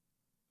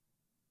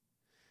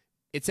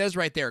 It says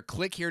right there,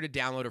 click here to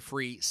download a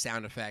free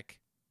sound effect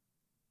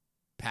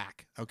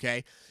pack,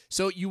 okay?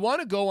 So you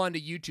want to go onto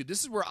YouTube.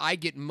 This is where I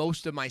get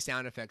most of my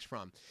sound effects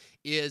from,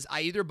 is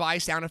I either buy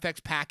sound effects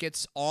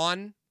packets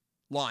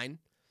online,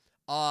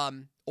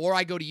 or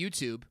I go to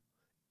YouTube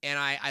and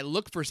I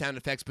look for sound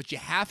effects, but you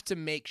have to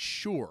make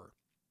sure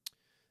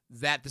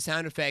that the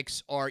sound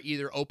effects are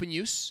either open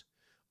use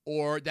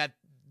or that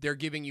they're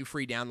giving you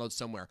free downloads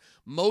somewhere.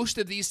 Most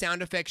of these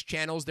sound effects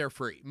channels, they're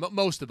free.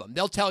 Most of them.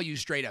 They'll tell you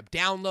straight up,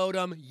 download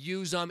them,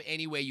 use them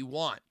any way you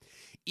want.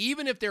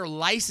 Even if their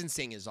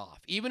licensing is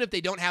off, even if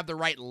they don't have the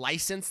right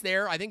license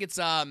there, I think it's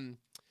common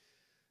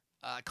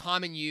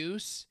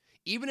use,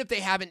 even if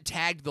they haven't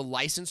tagged the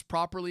license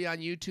properly on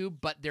YouTube,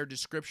 but their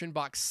description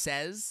box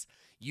says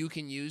you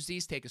can use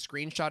these, take a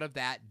screenshot of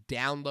that,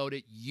 download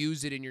it,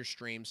 use it in your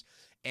streams,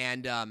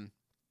 and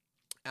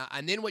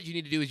then what you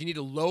need to do is you need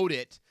to load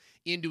it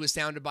into a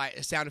sound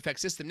effect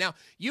system. Now,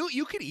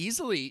 you could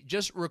easily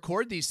just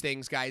record these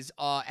things, guys,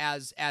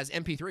 as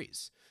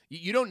MP3s.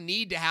 You don't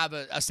need to have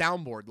a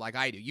soundboard like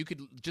I do. You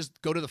could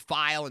just go to the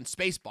file and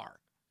spacebar,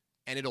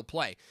 and it'll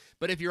play.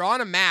 But if you're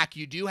on a Mac,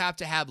 you do have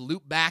to have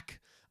loopback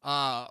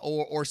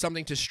or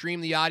something to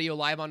stream the audio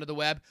live onto the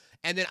web.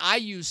 And then I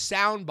use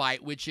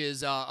Soundbite, which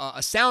is a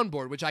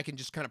soundboard, which I can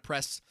just kind of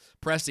press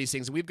these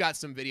things. And we've got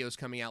some videos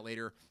coming out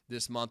later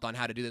this month on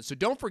how to do that. So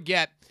don't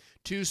forget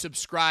to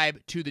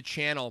subscribe to the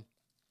channel.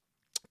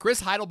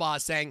 Chris Heidelbaugh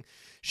is saying,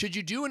 should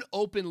you do an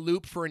open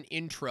loop for an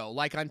intro?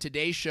 Like on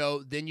today's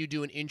show, then you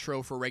do an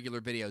intro for regular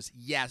videos.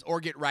 Yes, or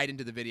get right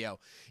into the video.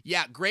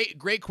 Yeah,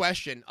 great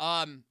question.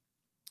 I'm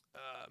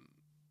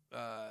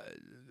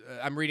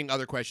reading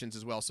other questions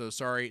as well, so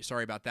sorry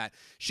about that.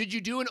 Should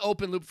you do an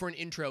open loop for an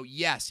intro?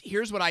 Yes.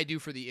 Here's what I do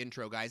for the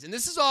intro, guys. And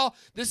this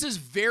is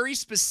very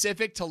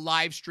specific to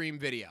live stream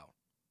video.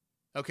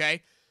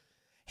 Okay?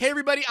 Hey,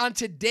 everybody, on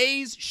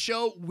today's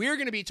show, we're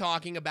going to be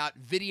talking about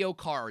video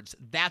cards.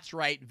 That's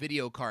right,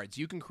 video cards.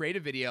 You can create a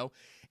video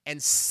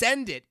and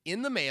send it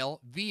in the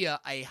mail via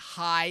a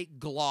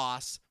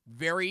high-gloss,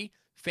 very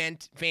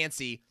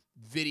fancy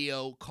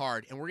video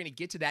card. And we're going to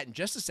get to that in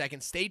just a second.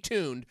 Stay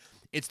tuned.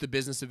 It's the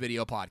Business of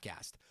Video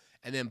podcast.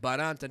 And then,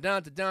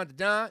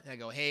 I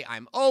go, hey,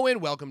 I'm Owen.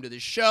 Welcome to the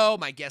show.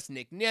 My guest,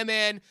 Nick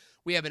Nimmin.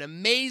 We have an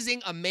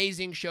amazing,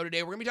 amazing show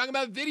today. We're going to be talking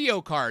about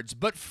video cards.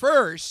 But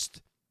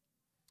first,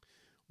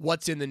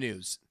 what's in the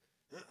news?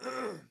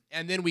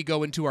 And then we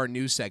go into our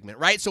news segment,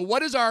 right? So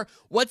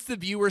what's the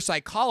viewer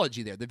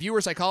psychology there? The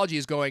viewer psychology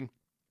is going,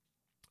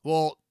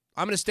 well,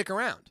 I'm going to stick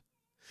around.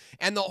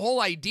 And the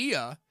whole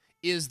idea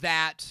is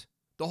that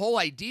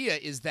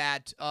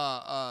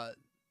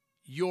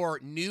your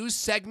news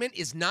segment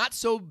is not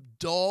so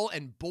dull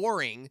and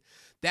boring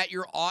that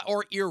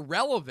or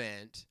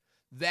irrelevant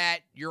that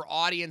your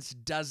audience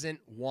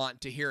doesn't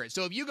want to hear it.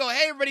 So if you go,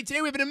 hey, everybody,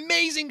 today we have an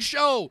amazing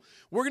show.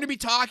 We're going to be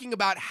talking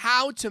about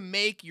how to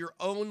make your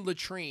own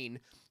latrine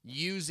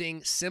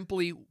using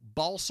simply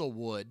balsa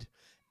wood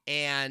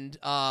and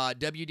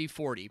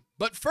WD-40.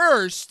 But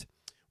first,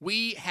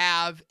 we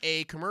have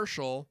a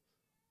commercial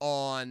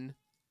on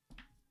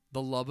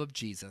the love of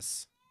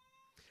Jesus.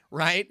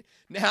 Right?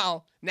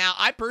 Now,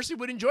 I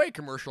personally would enjoy a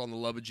commercial on the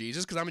love of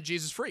Jesus because I'm a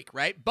Jesus freak,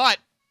 right? But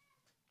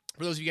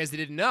for those of you guys that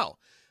didn't know,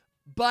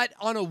 but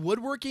on a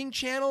woodworking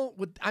channel,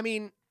 would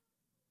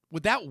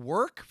that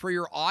work for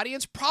your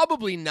audience?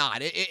 Probably not.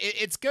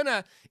 It's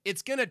gonna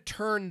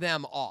turn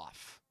them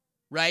off,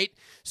 right?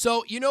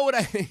 So you know what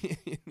I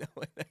mean.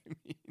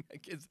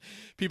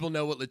 People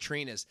know what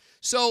latrine is.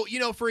 So, you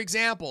know, for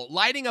example,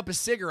 lighting up a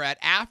cigarette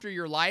after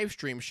your live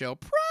stream show,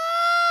 probably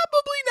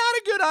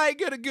not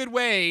a good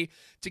way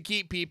to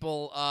keep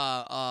people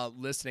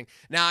listening.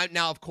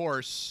 Now, of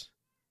course,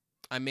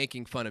 I'm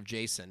making fun of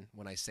Jason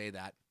when I say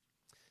that.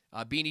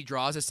 Beanie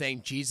Draws is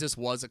saying Jesus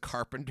was a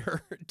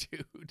carpenter.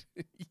 Dude,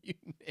 you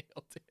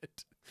nailed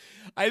it.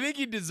 I think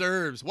he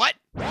deserves. What?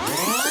 We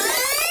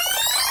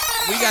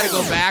got to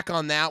go back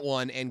on that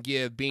one and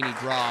give Beanie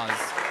Draws.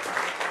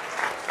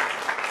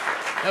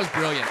 That was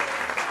brilliant.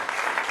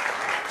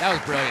 That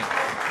was brilliant.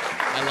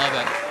 I love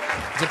it.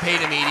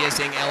 Zapata Media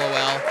saying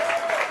LOL.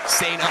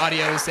 Sane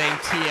Audio is saying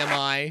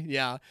TMI.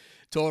 Yeah,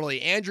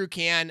 totally. Andrew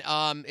Can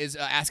is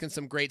asking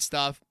some great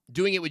stuff.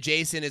 Doing it with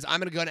Jason is, I'm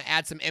going to go and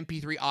add some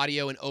MP3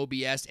 audio and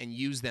OBS and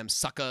use them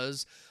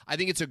suckers. I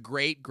think it's a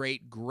great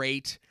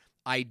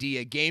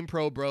idea. Game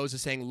Pro Bros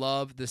is saying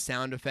love the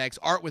sound effects.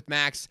 Art with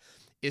Max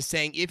is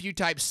saying if you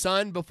type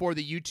son before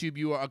the YouTube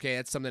URL, okay,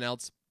 that's something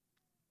else.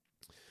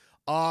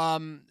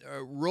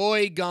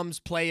 Roy Gums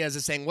Playas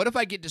is saying, what if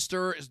I get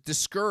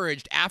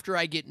discouraged after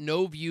I get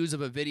no views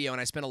of a video and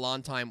I spend a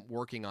long time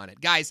working on it?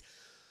 Guys,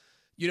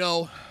 you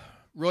know,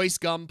 Royce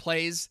Gum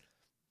Plays,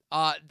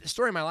 the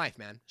story of my life,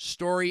 man.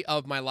 Story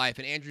of my life.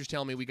 And Andrew's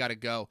telling me we got to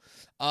go.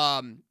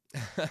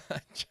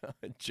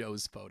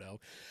 Joe's photo.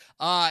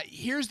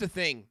 Here's the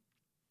thing.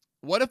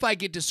 What if I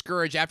get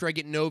discouraged after I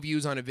get no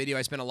views on a video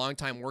I spent a long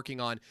time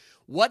working on?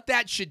 What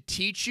that should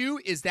teach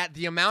you is that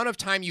the amount of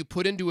time you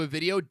put into a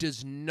video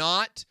does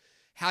not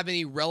have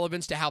any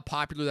relevance to how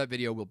popular that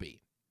video will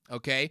be,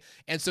 okay?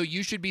 And so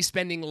you should be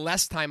spending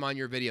less time on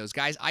your videos.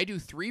 Guys, I do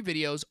 3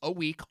 videos a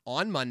week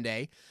on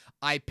Monday.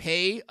 I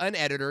pay an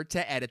editor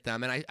to edit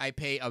them, and I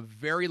pay a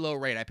very low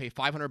rate. I pay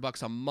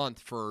 $500 a month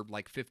for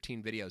like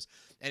 15 videos.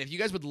 And if you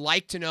guys would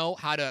like to know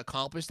how to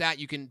accomplish that,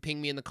 you can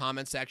ping me in the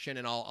comment section,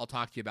 and I'll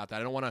talk to you about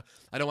that. I don't want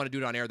to do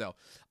it on air though.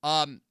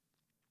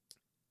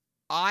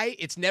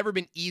 It's never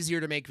been easier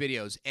to make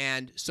videos,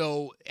 and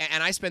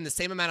I spend the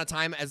same amount of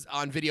time as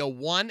on video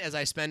 1 as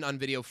I spend on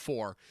video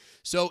 4.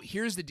 So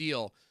here's the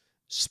deal: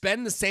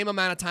 spend the same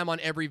amount of time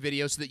on every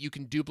video so that you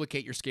can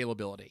duplicate your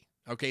scalability.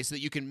 Okay, so that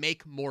you can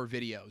make more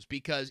videos,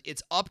 because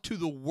it's up to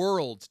the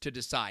world to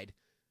decide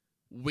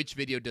which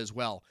video does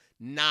well,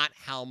 not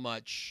how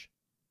much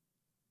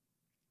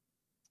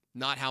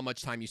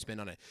time you spend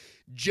on it.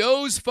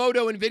 Joe's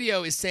Photo and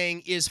Video is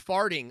saying, is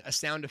farting a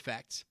sound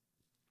effect?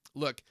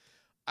 Look,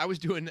 I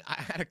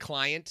had a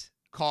client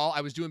call.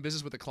 I was doing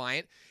business with a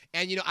client,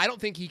 and you know, I don't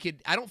think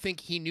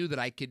he knew that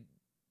I could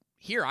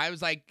hear. I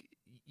was like,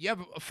 you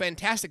have a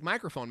fantastic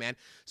microphone, man.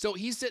 So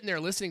he's sitting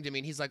there listening to me,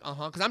 and he's like,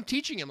 because I'm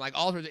teaching him like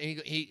all of and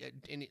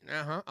and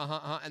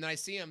then I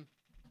see him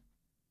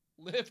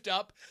lift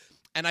up,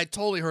 and I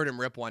totally heard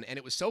him rip one, and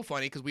it was so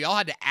funny because we all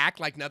had to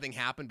act like nothing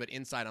happened, but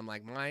inside I'm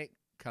like, my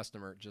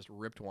customer just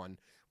ripped one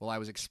while I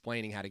was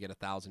explaining how to get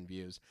 1,000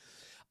 views.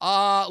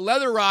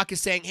 Leather Rock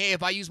is saying, hey,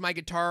 if I use my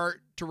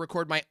guitar to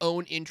record my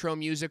own intro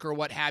music or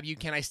what have you,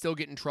 can I still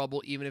get in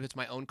trouble even if it's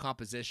my own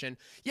composition?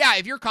 Yeah,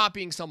 if you're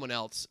copying someone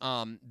else,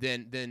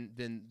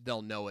 then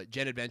they'll know it.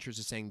 Jen Adventures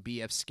is saying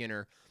B.F.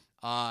 Skinner,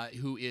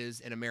 who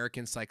is an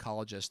American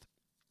psychologist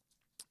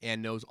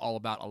and knows all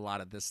about a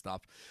lot of this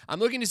stuff. I'm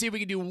looking to see if we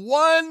can do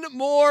one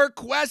more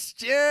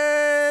question.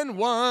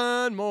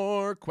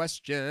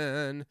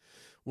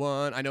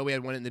 I know we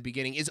had one in the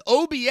beginning. Is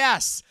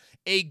OBS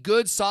a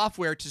good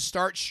software to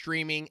start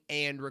streaming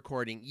and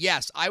recording?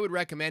 Yes, I would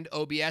recommend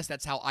OBS.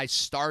 That's how I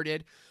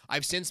started.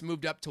 I've since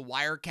moved up to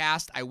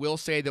Wirecast. I will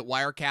say that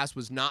Wirecast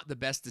was not the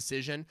best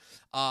decision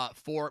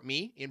for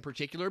me in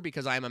particular,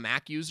 because I'm a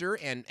Mac user,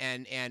 and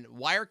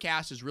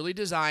Wirecast is really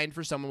designed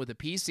for someone with a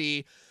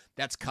PC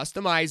that's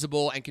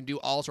customizable and can do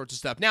all sorts of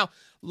stuff. Now,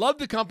 love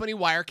the company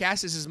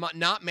Wirecast. This is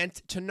not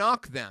meant to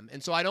knock them,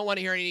 and so I don't want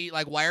to hear any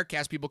like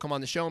Wirecast people come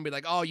on the show and be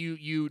like, oh,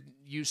 you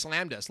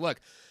slammed us. Look,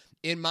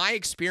 in my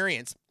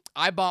experience,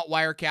 I bought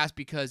Wirecast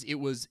because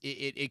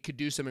it could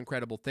do some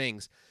incredible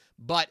things.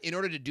 But in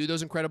order to do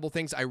those incredible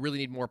things, I really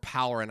need more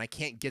power, and I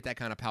can't get that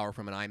kind of power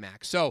from an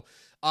iMac. So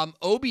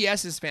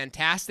OBS is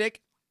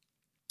fantastic.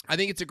 I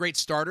think it's a great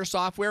starter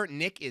software.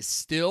 Nick is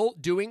still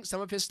doing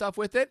some of his stuff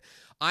with it.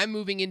 I'm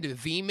moving into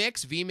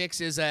vMix. vMix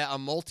is a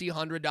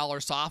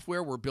multi-$100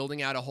 software. We're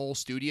building out a whole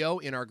studio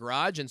in our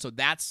garage, and so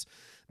that's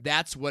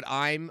what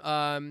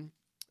I'm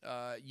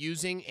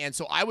using. And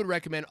so I would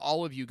recommend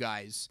all of you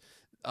guys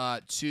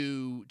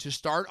to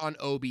start on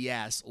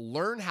OBS,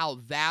 learn how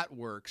that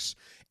works,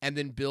 and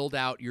then build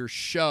out your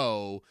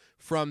show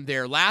from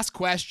there. Last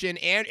question,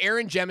 and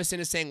Aaron Jemison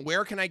is saying,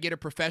 where can I get a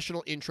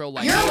professional intro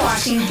like You're this?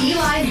 watching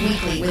DLive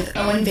Weekly with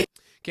Owen.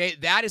 Okay,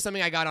 that is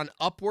something I got on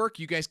Upwork.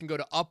 You guys can go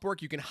to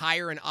Upwork. You can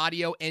hire an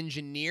audio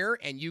engineer,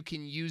 and you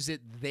can use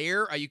it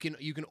there. You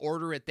can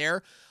order it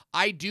there.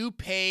 I do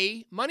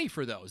pay money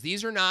for those.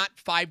 These are not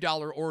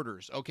 $5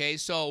 orders, okay?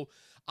 So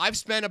I've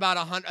spent about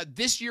 $100.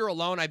 This year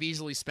alone, I've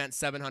easily spent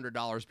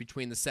 $700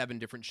 between the 7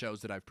 different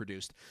shows that I've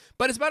produced.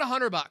 But it's about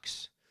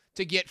 $100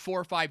 to get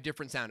 4 or 5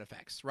 different sound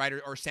effects, right?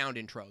 Or sound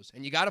intros.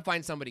 And you got to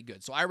find somebody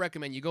good. So I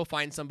recommend you go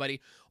find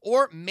somebody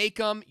or make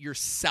them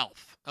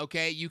yourself,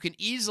 okay? You can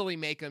easily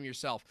make them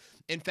yourself.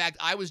 In fact,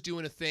 I was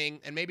doing a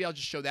thing, and maybe I'll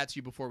just show that to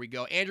you before we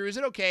go. Andrew, is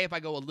it okay if I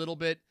go a little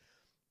bit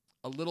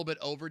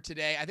over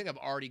today? I think I've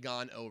already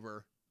gone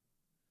over.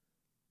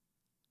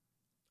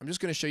 I'm just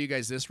going to show you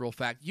guys this real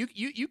fast.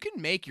 You can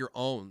make your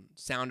own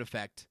sound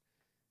effect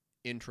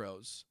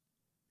intros,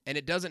 and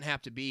it doesn't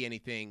have to be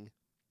anything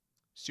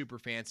super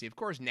fancy. Of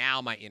course,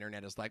 now my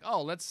internet is like,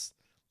 oh, let's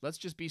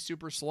just be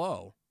super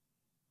slow.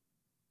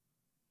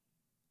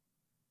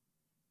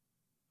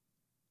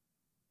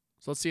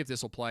 So let's see if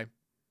this will play.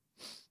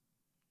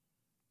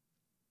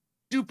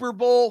 Super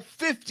Bowl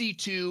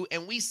 52,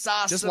 and we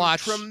saw Just some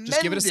watch. tremendous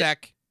Just give it a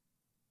sec.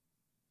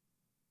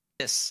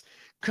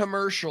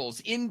 commercials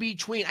in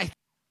between. I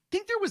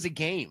think there was a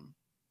game.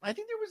 I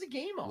think there was a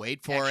game on.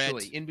 Wait for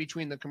actually, it. in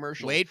between the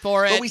commercials. Wait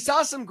for it. But we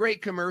saw some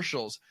great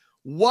commercials.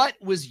 What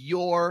was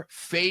your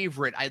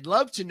favorite? I'd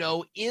love to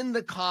know in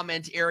the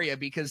comment area,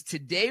 because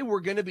today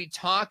we're going to be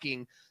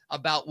talking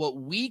about what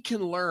we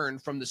can learn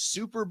from the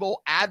Super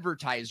Bowl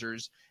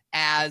advertisers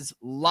as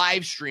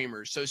live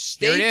streamers. So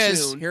stay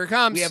tuned. Here it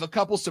comes. We have a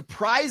couple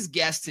surprise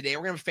guests today.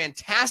 We're going to have a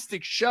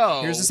fantastic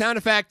show. Here's the sound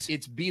effect.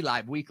 It's Be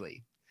Live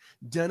Weekly.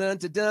 Welcome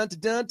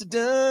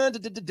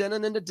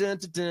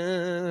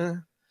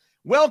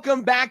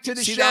back to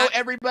the show,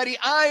 everybody.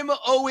 I'm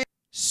Owen.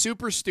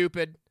 Super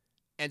stupid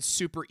and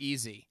super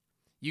easy.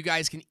 You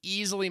guys can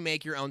easily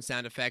make your own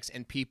sound effects,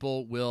 and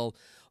people will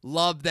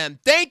love them.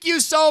 Thank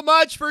you so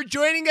much for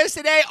joining us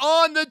today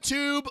on the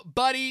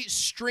TubeBuddy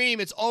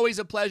stream. It's always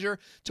a pleasure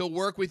to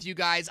work with you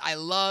guys. I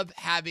love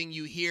having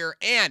you here.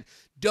 And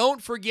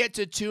don't forget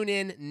to tune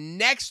in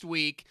next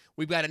week.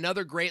 We've got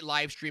another great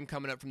live stream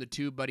coming up from the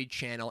TubeBuddy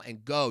channel.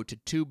 And go to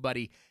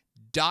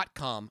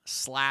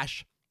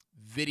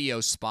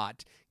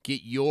tubebuddy.com/videospot.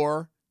 Get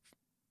your,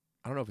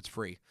 I don't know if it's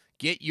free,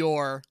 get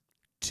your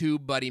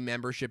TubeBuddy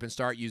membership and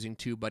start using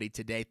TubeBuddy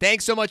today.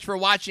 Thanks so much for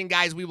watching,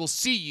 guys. We will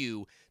see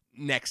you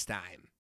next time.